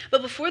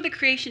 But before the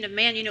creation of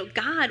man, you know,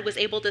 God was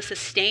able to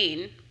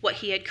sustain what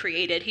he had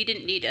created. He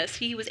didn't need us.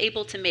 He was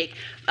able to make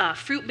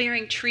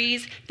fruit-bearing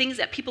trees, things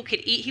that people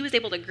could eat. He was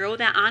able to grow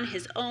that on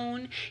his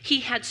own. He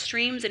had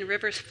streams and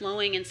rivers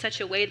flowing in such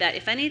a way that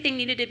if anything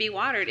needed to be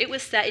watered, it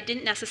was that it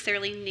didn't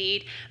necessarily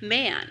need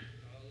man.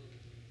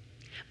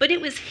 But it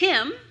was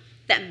him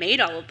that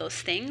made all of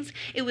those things.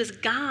 It was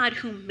God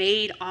who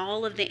made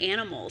all of the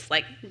animals.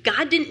 Like,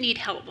 God didn't need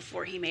help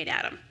before he made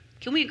Adam.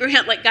 Can we agree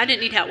on, like, God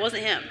didn't need help, it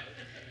wasn't him.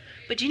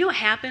 But do you know what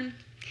happened?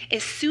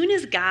 As soon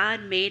as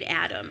God made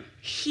Adam,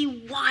 he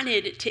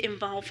wanted to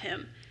involve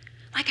him.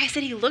 Like I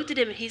said, he looked at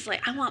him and he's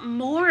like, I want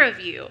more of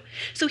you.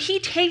 So he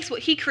takes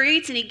what he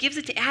creates and he gives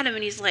it to Adam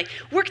and he's like,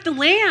 work the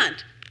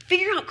land.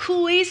 Figure out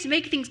cool ways to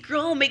make things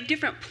grow, make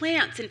different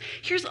plants. And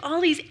here's all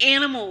these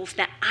animals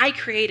that I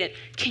created.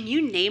 Can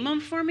you name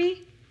them for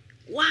me?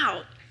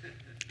 Wow.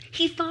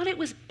 He thought it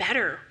was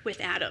better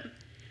with Adam.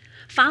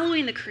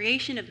 Following the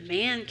creation of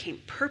man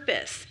came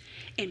purpose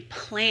and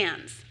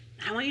plans.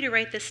 I want you to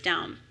write this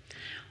down.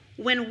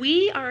 When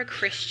we are a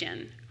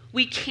Christian,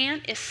 we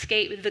can't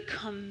escape the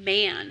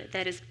command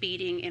that is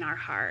beating in our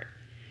heart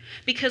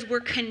because we're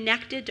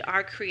connected to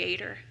our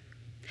Creator.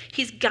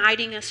 He's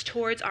guiding us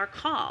towards our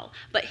call,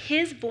 but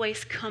his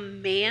voice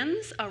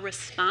commands a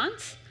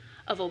response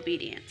of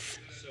obedience.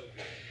 So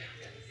good.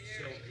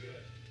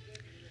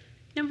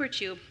 Number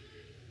 2,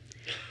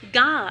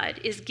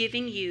 God is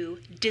giving you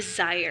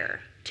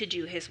desire to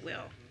do his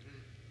will.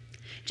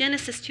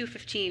 Genesis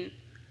 2:15.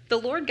 The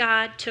Lord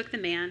God took the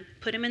man,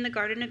 put him in the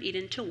Garden of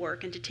Eden to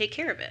work and to take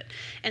care of it.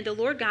 And the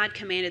Lord God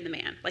commanded the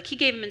man, like he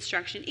gave him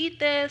instruction, eat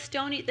this,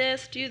 don't eat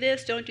this,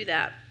 don't do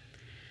that.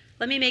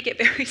 Let me make it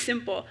very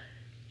simple.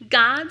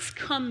 God's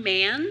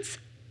commands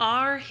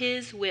are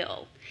his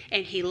will,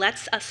 and he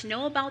lets us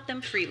know about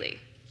them freely.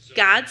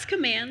 God's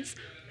commands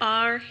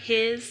are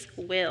his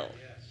will.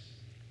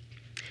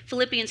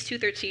 Philippians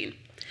 2:13.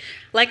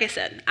 Like I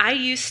said,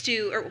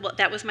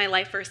 that was my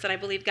life verse that I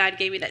believe God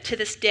gave me, that to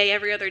this day,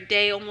 every other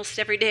day, almost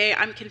every day,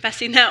 I'm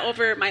confessing that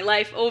over my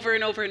life over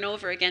and over and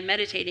over again,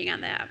 meditating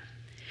on that.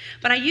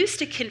 But I used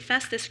to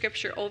confess this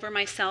scripture over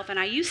myself, and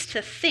I used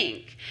to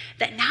think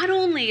that not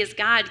only is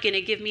God going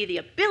to give me the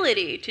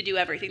ability to do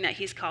everything that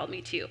he's called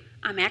me to,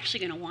 I'm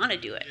actually going to want to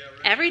do it.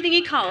 Everything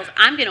he calls,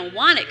 I'm going to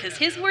want it because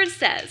his word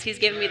says he's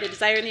given me the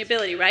desire and the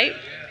ability, right?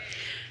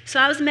 So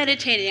I was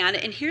meditating on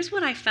it, and here's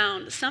what I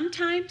found.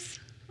 Sometimes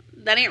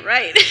that ain't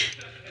right.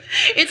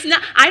 It's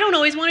not. I don't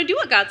always want to do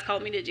what God's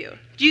called me to do.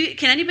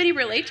 Can anybody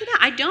relate to that?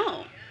 I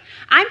don't.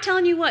 I'm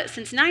telling you what,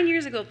 since 9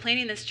 years ago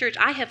planning this church,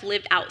 I have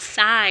lived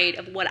outside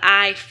of what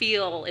I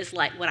feel is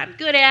like what I'm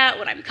good at,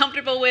 what I'm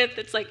comfortable with.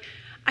 It's like,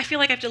 I feel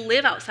like I have to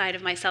live outside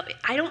of myself.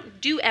 I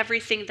don't do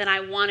everything that I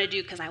want to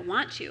do because I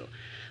want to.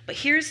 But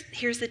here's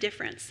the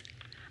difference.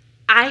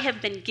 I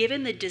have been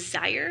given the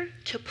desire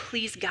to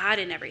please God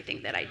in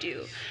everything that I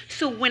do.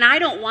 So when I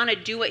don't want to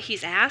do what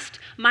he's asked,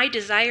 my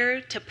desire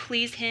to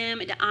please him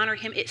and to honor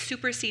him, it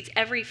supersedes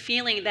every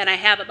feeling that I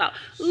have about,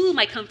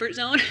 my comfort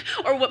zone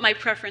or what my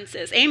preference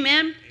is.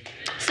 Amen?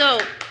 So,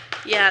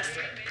 yes,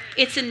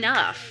 it's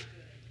enough.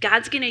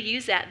 God's going to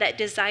use that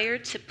desire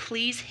to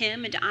please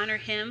him and to honor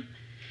him.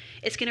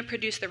 It's going to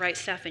produce the right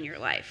stuff in your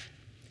life.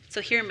 So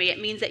hear me, it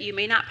means that you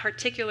may not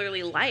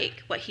particularly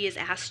like what he has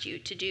asked you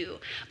to do,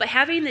 but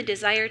having the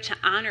desire to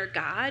honor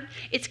God,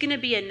 it's going to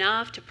be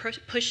enough to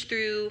push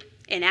through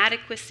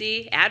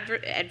inadequacy,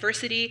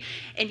 adversity,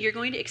 and you're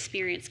going to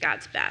experience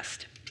God's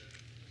best.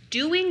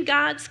 Doing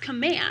God's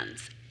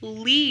commands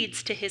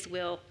leads to his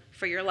will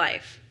for your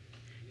life.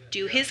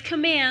 Do his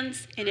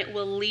commands, and it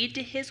will lead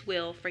to his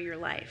will for your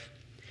life.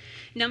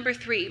 Number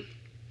 3,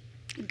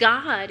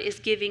 God is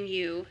giving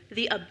you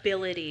the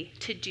ability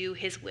to do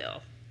his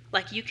will.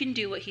 Like you can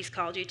do what he's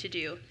called you to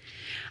do.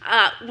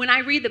 When I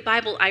read the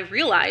Bible, I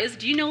realize,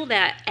 do you know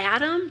that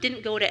Adam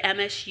didn't go to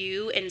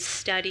MSU and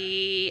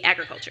study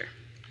agriculture?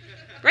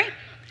 Right?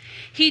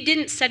 He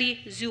didn't study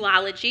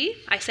zoology.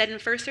 I said in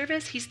first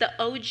service, he's the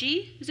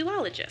OG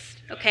zoologist,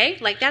 okay?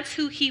 Like that's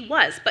who he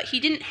was, but he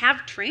didn't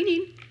have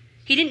training.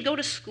 He didn't go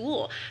to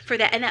school for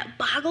that, and that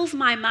boggles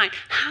my mind.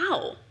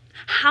 How?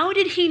 How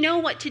did he know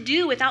what to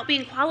do without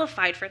being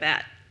qualified for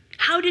that?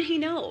 How did he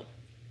know?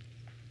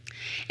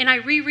 And I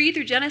reread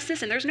through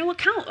Genesis, and there's no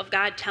account of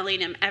God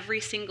telling him every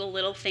single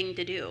little thing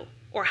to do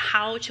or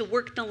how to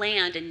work the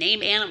land and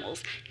name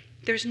animals.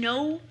 There's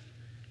no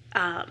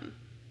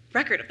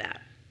record of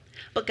that.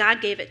 But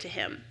God gave it to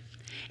him.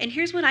 And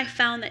here's what I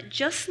found, that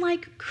just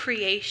like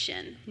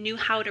creation knew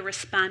how to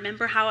respond.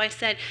 Remember how I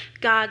said,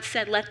 God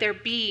said, let there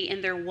be,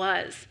 and there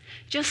was.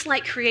 Just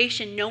like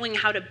creation knowing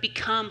how to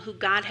become who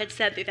God had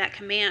said through that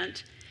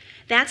command.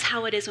 That's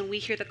how it is when we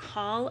hear the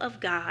call of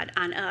God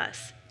on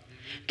us.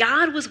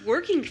 God was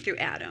working through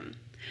Adam.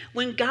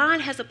 When God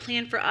has a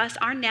plan for us,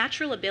 our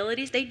natural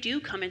abilities, they do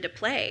come into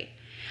play.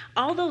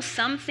 Although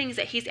some things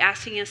that he's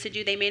asking us to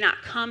do, they may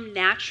not come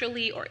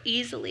naturally or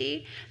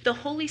easily, the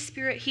Holy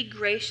Spirit, he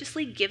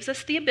graciously gives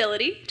us the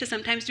ability to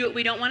sometimes do what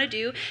we don't want to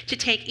do, to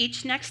take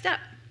each next step.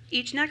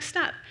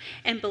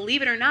 And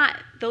believe it or not,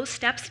 those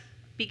steps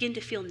begin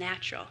to feel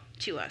natural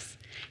to us.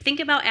 Think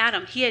about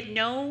Adam. He had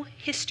no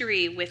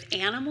history with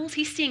animals.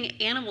 He's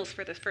seeing animals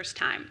for the first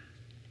time.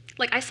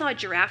 Like, I saw a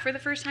giraffe for the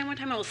first time one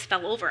time, I almost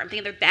fell over. I'm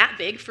thinking, they're that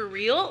big for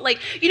real? Like,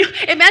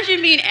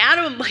 imagine being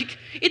Adam, like,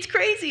 it's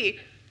crazy.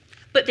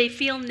 But they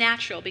feel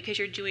natural because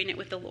you're doing it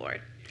with the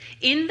Lord.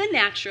 In the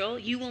natural,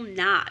 you will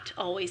not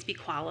always be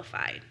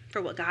qualified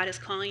for what God is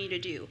calling you to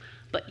do,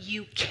 but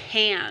you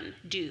can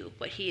do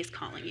what he is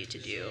calling you to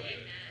do.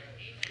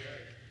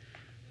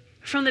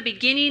 From the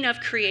beginning of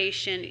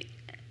creation,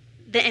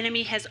 the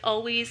enemy has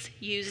always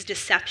used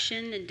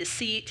deception and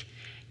deceit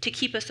to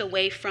keep us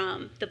away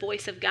from the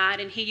voice of God,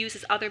 and he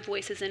uses other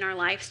voices in our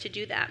lives to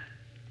do that.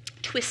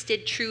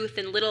 Twisted truth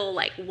and little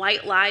like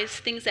white lies,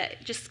 things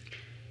that just,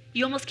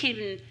 you almost can't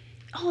even,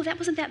 that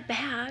wasn't that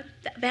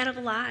bad of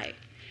a lie.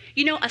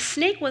 A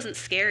snake wasn't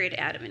scary to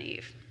Adam and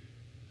Eve.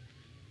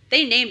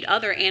 They named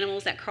other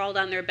animals that crawled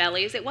on their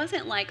bellies. It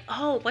wasn't like,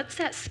 what's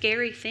that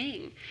scary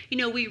thing?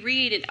 We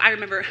read, and I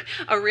remember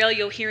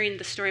Aurelio hearing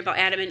the story about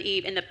Adam and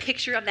Eve, and the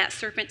picture of that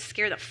serpent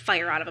scared the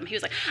fire out of him. He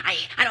was like,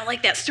 I don't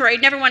like that story. I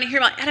never want to hear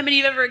about Adam and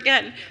Eve ever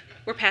again.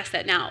 We're past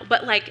that now.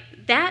 But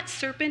that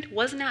serpent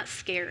was not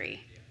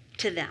scary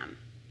to them.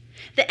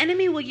 The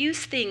enemy will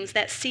use things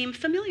that seem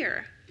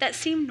familiar, that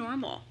seem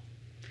normal,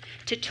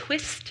 to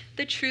twist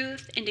the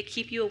truth and to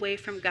keep you away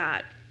from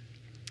God.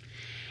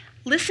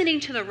 Listening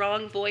to the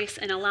wrong voice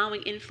and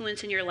allowing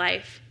influence in your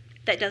life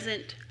that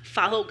doesn't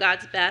follow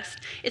God's best,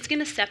 it's going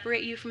to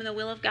separate you from the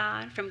will of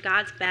God, from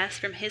God's best,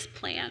 from his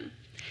plan,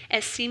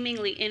 as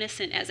seemingly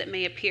innocent as it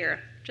may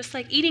appear. Just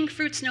like eating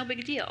fruit's no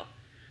big deal,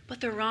 but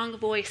the wrong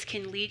voice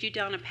can lead you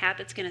down a path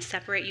that's going to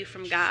separate you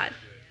from God.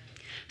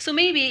 So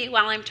maybe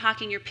while I'm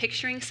talking, you're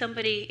picturing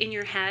somebody in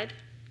your head.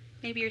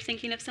 Maybe you're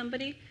thinking of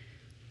somebody.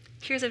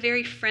 Here's a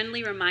very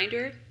friendly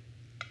reminder.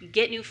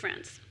 Get new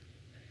friends.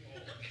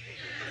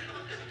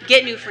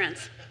 Get new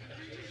friends.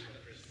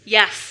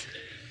 Yes.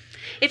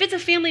 If it's a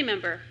family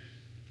member,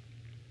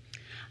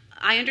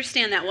 I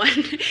understand that one.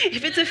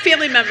 If it's a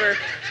family member,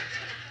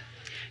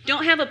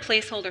 don't have a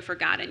placeholder for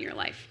God in your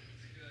life.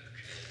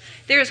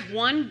 There's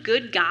one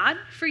good God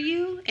for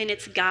you, and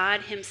it's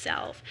God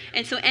himself.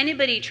 And so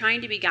anybody trying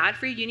to be God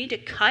for you, you need to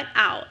cut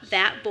out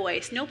that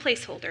voice. No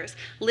placeholders.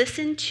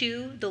 Listen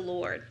to the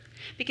Lord.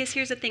 Because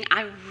here's the thing,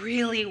 I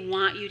really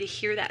want you to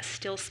hear that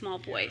still small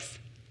voice.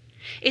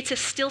 It's a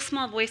still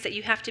small voice that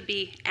you have to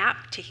be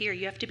apt to hear.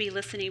 You have to be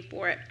listening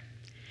for it.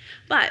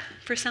 But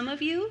for some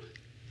of you,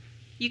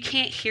 you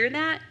can't hear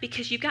that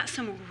because you've got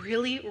some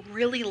really,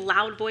 really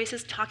loud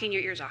voices talking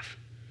your ears off.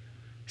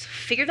 So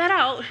figure that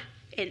out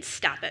and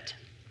stop it.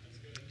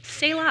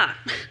 Selah.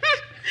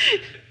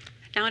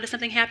 Now into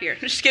something happier.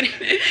 Just kidding.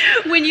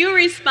 When you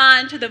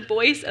respond to the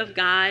voice of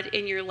God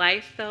in your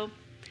life, though,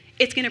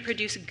 it's going to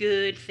produce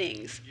good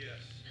things. Yes.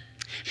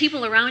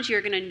 People around you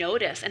are going to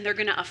notice and they're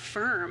going to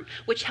affirm,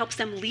 which helps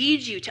them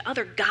lead you to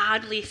other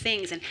godly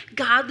things. And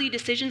godly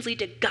decisions lead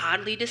to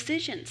godly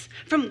decisions,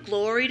 from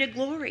glory to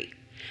glory.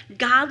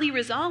 Godly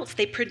results,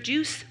 they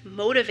produce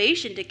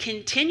motivation to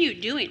continue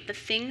doing the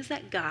things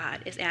that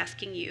God is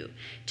asking you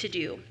to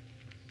do.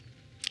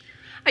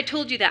 I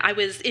told you that I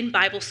was in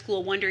Bible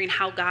school wondering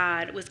how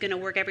God was going to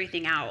work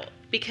everything out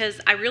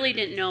because I really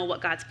didn't know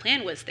what God's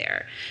plan was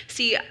there.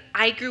 See,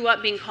 I grew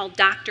up being called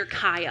Dr.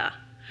 Kaya.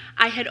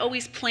 I had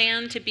always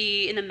planned to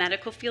be in the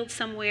medical field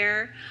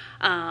somewhere.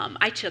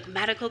 I took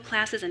medical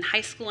classes in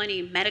high school,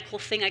 any medical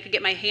thing I could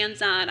get my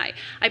hands on.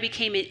 I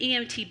became an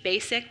EMT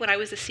basic when I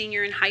was a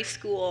senior in high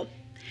school.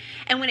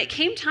 And when it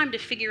came time to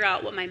figure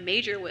out what my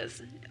major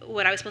was,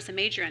 what I was supposed to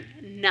major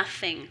in,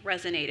 nothing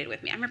resonated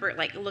with me. I remember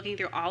looking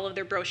through all of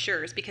their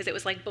brochures because it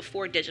was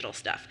before digital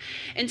stuff.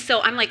 And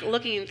so I'm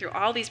looking through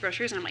all these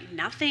brochures and I'm like,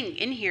 nothing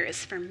in here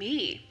is for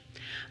me.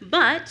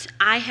 But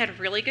I had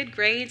really good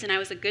grades and I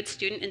was a good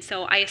student, and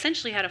so I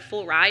essentially had a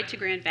full ride to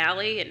Grand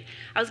Valley, and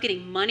I was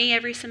getting money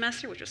every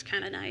semester, which was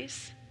kind of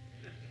nice.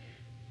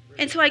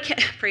 And so I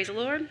kept, praise the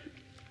Lord,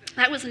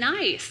 that was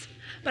nice.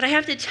 But I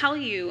have to tell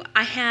you,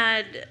 I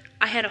had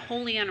a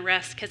holy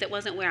unrest because it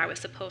wasn't where I was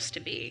supposed to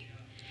be.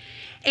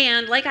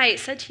 And like I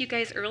said to you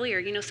guys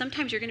earlier,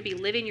 sometimes you're going to be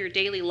living your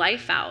daily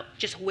life out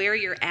just where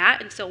you're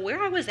at. And so where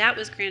I was at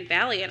was Grand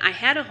Valley, and I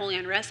had a holy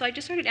unrest. So I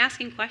just started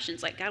asking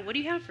questions like, God, what do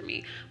you have for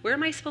me? Where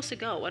am I supposed to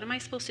go? What am I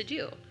supposed to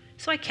do?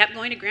 So I kept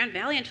going to Grand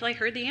Valley until I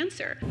heard the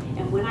answer.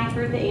 And when I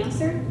heard the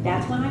answer,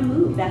 that's when I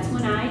moved. That's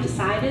when I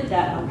decided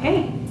that,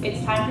 okay,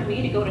 it's time for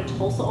me to go to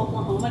Tulsa,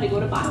 Oklahoma to go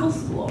to Bible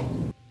school.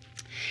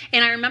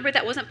 And I remember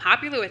that wasn't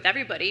popular with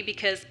everybody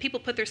because people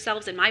put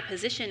themselves in my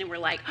position and were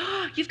like,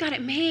 oh, you've got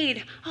it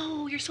made.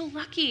 Oh, you're so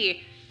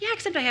lucky. Yeah,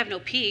 except I have no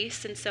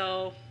peace, and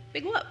so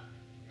big whoop.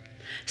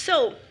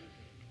 So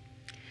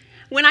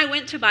when I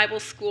went to Bible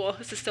school,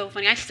 this is so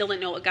funny, I still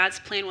didn't know what God's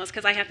plan was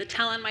because I have to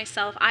tell on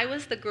myself, I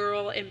was the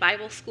girl in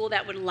Bible school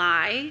that would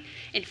lie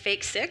and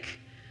fake sick.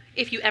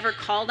 If you ever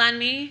called on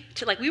me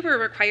to, we were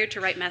required to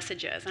write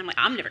messages. And I'm like,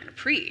 I'm never going to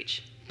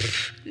preach.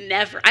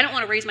 Never. I don't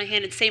want to raise my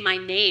hand and say my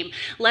name,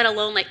 let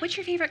alone what's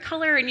your favorite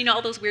color? And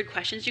all those weird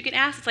questions you get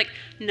asked. It's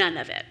none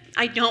of it.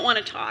 I don't want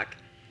to talk.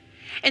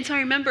 And so I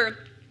remember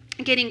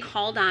getting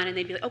called on and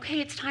they'd be like, okay,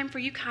 it's time for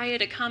you, Kaya,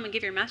 to come and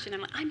give your message. And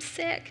I'm like, I'm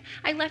sick.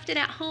 I left it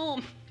at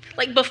home.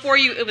 Before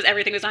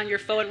everything was on your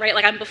phone, right?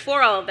 I'm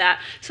before all of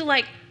that. So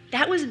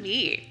that was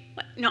me.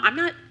 No, I'm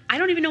not, I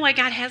don't even know why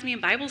God has me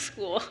in Bible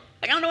school.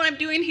 I don't know what I'm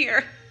doing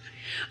here.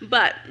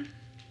 But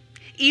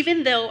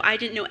even though I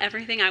didn't know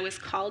everything I was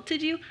called to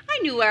do, I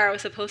knew where I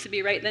was supposed to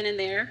be right then and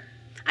there.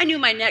 I knew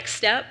my next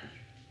step.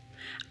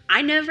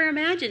 I never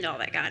imagined all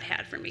that God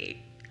had for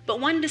me. But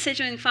one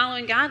decision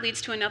following God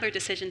leads to another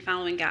decision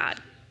following God.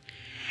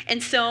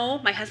 And so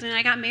my husband and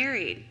I got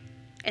married.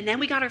 And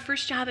then we got our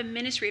first job in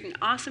ministry at an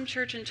awesome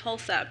church in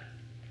Tulsa.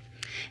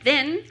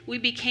 Then we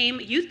became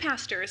youth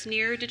pastors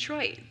near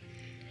Detroit.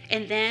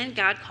 And then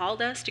God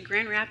called us to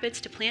Grand Rapids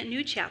to plant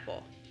New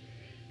Chapel.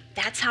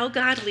 That's how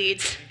God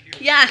leads.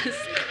 Yes,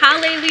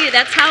 hallelujah.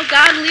 That's how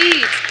God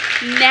leads.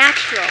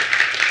 Natural.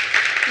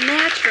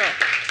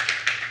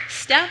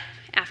 Step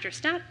after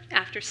step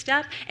after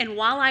step. And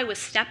while I was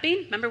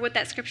stepping, remember what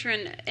that scripture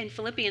in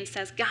Philippians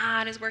says,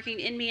 God is working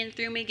in me and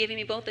through me, giving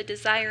me both the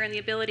desire and the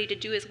ability to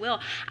do his will.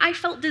 I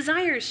felt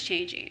desires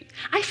changing.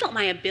 I felt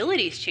my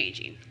abilities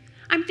changing.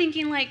 I'm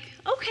thinking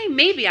okay,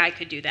 maybe I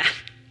could do that.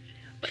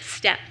 But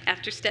step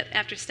after step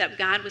after step,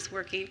 God was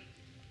working.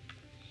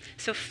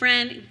 So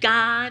friend,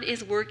 God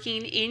is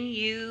working in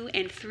you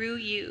and through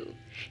you.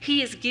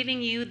 He is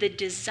giving you the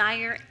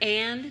desire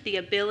and the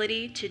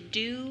ability to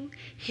do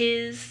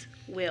his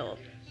will.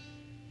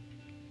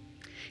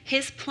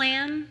 His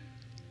plan,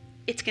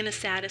 it's going to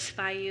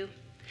satisfy you.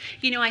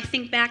 I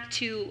think back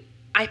to,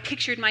 I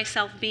pictured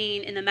myself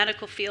being in the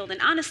medical field,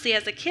 and honestly,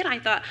 as a kid, I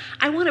thought,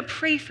 I want to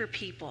pray for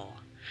people.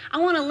 I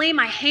want to lay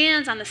my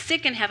hands on the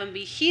sick and have them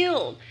be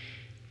healed.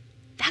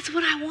 That's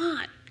what I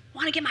want. I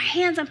want to get my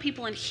hands on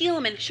people and heal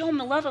them and show them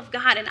the love of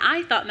God. And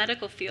I thought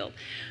medical field.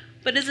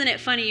 But isn't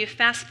it funny? You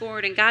fast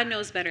forward and God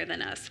knows better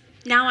than us.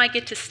 Now I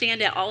get to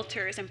stand at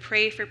altars and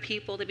pray for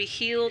people to be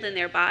healed in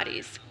their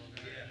bodies.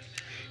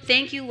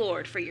 Thank you,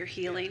 Lord, for your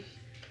healing.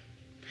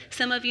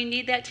 Some of you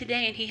need that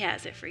today, and he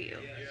has it for you.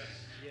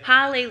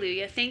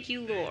 Hallelujah. Thank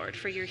you, Lord,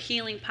 for your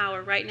healing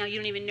power right now. You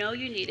don't even know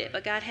you need it,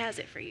 but God has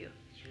it for you.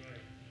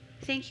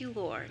 Thank you,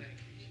 Lord.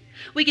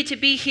 We get to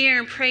be here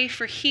and pray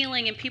for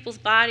healing in people's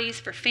bodies,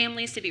 for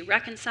families to be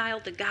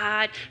reconciled to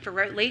God, for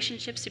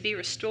relationships to be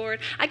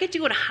restored. I get to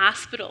go to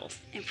hospitals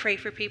and pray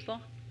for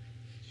people.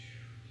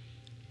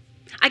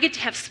 I get to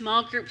have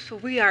small groups where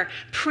we are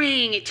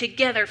praying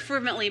together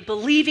fervently,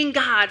 believing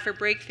God for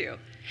breakthrough.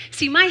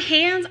 See, my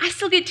hands, I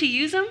still get to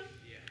use them,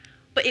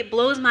 but it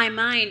blows my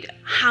mind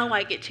how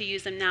I get to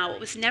use them now. It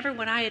was never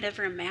what I had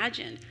ever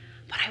imagined,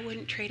 but I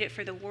wouldn't trade it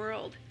for the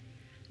world.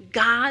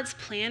 God's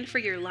plan for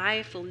your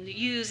life will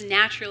use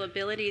natural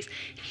abilities.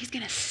 He's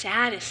going to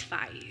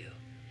satisfy you.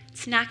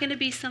 It's not going to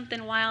be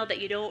something wild that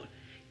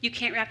you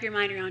can't wrap your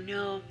mind around.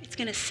 No, it's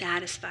going to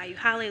satisfy you.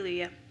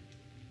 Hallelujah.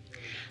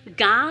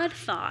 God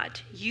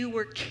thought you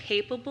were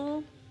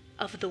capable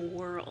of the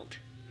world.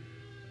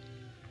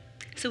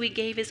 So he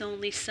gave his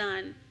only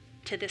son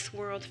to this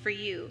world for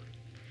you.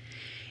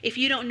 If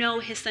you don't know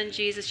his son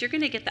Jesus, you're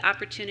going to get the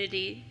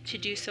opportunity to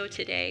do so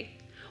today.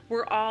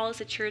 We're all as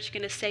a church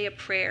going to say a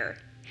prayer.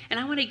 And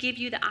I want to give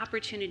you the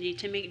opportunity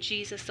to make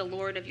Jesus the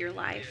Lord of your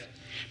life.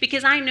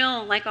 Because I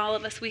know, like all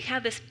of us, we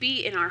have this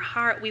beat in our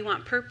heart. We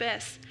want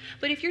purpose.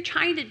 But if you're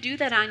trying to do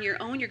that on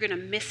your own, you're going to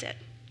miss it.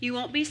 You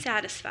won't be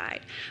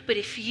satisfied. But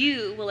if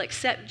you will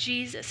accept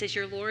Jesus as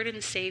your Lord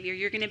and Savior,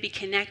 you're going to be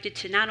connected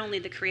to not only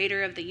the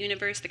creator of the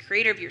universe, the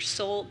creator of your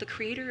soul, the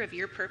creator of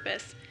your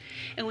purpose.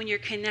 And when you're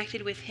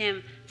connected with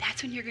him,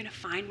 that's when you're going to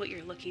find what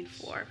you're looking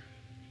for.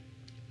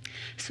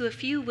 So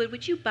if you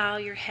would you bow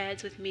your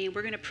heads with me?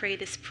 We're going to pray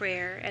this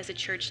prayer as a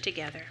church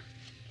together.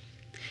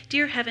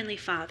 Dear Heavenly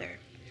Father,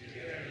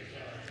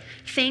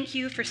 thank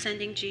you for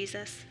sending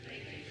Jesus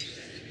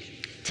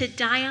to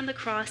die on the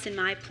cross in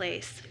my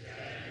place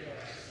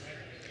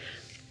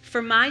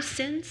for my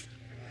sins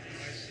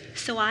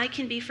so I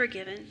can be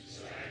forgiven.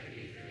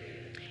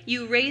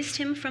 You raised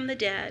him from the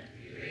dead.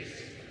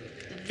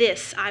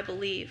 This I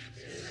believe.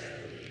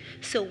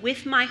 So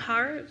with my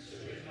heart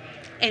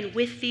and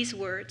with these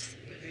words,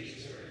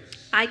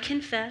 I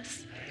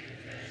confess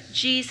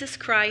Jesus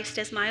Christ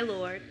as my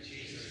Lord.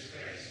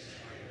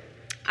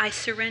 I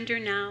surrender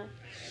now.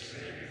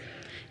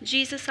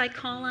 Jesus, I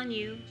call on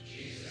you.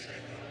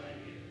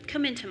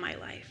 Come into my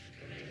life.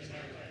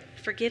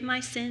 Forgive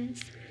my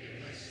sins.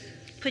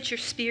 Put your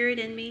spirit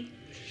in me.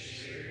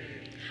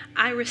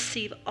 I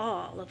receive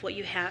all of what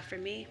you have for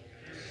me.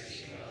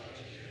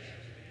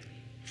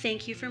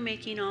 Thank you for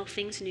making all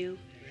things new.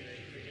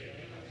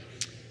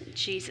 In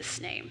Jesus'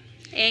 name.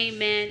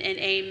 Amen and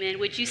amen.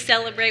 Would you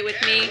celebrate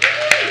with me?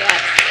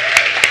 Yes.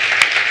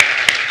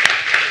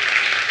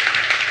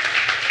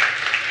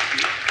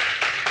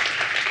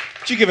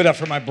 Would you give it up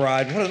for my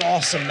bride? What an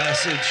awesome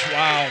message.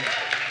 Wow.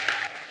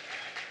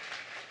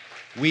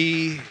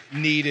 We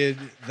needed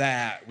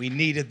that. We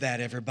needed that,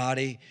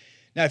 everybody.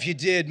 Now, if you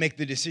did make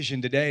the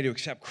decision today to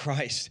accept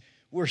Christ,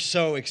 we're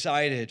so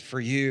excited for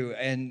you.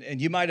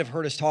 And you might have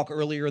heard us talk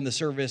earlier in the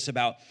service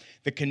about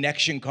the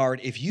connection card.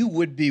 If you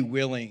would be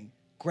willing,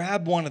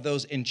 grab one of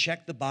those and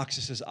check the box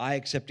that says, I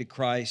accepted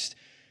Christ.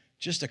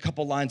 Just a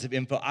couple lines of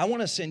info. I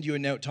want to send you a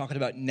note talking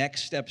about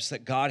next steps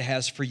that God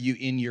has for you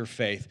in your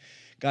faith.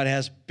 God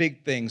has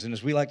big things, and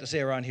as we like to say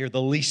around here,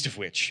 the least of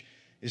which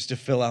is to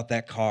fill out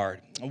that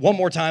card. One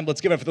more time, let's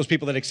give it up for those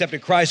people that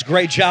accepted Christ.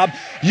 Great job.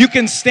 You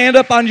can stand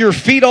up on your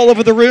feet all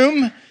over the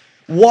room.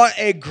 What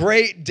a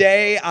great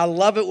day. I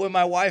love it when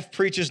my wife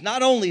preaches.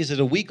 Not only is it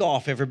a week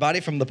off,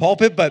 everybody, from the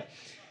pulpit, but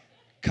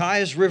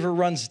Kaya's river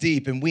runs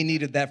deep, and we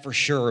needed that for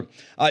sure.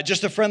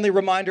 Just a friendly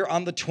reminder,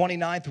 on the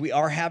 29th, we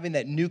are having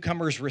that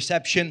newcomers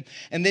reception.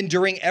 And then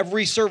during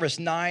every service,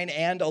 9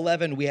 and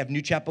 11, we have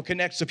New Chapel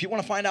Connect. So if you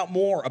want to find out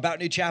more about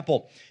New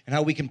Chapel and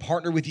how we can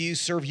partner with you,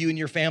 serve you and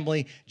your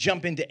family,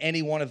 jump into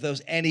any one of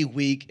those any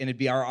week, and it'd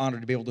be our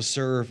honor to be able to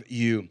serve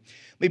you.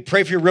 Let me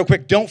pray for you real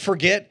quick. Don't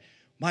forget,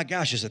 my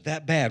gosh, is it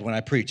that bad when I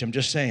preach? I'm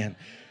just saying.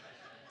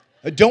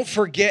 Don't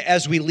forget,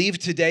 as we leave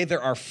today,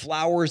 there are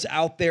flowers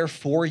out there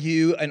for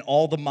you and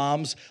all the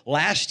moms.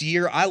 Last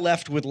year, I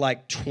left with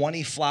like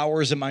 20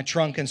 flowers in my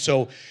trunk, and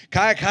so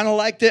Kaya kind of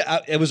liked it.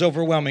 It was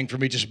overwhelming for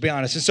me, just to be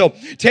honest. And so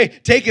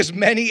take as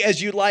many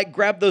as you like,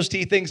 grab those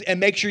tea things,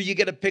 and make sure you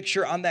get a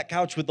picture on that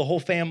couch with the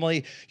whole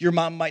family. Your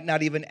mom might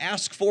not even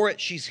ask for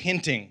it. She's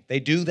hinting. They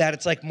do that.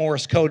 It's like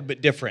Morse code, but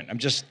different. I'm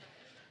just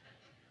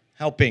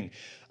helping.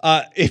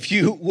 If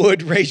you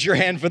would raise your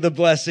hand for the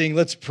blessing,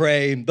 let's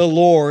pray. The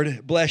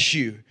Lord bless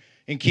you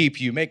and keep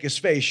you. Make his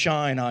face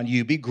shine on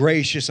you. Be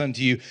gracious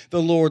unto you.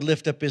 The Lord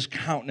lift up his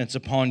countenance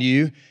upon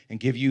you and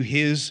give you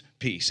his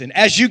peace. And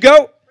as you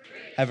go,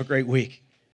 have a great week.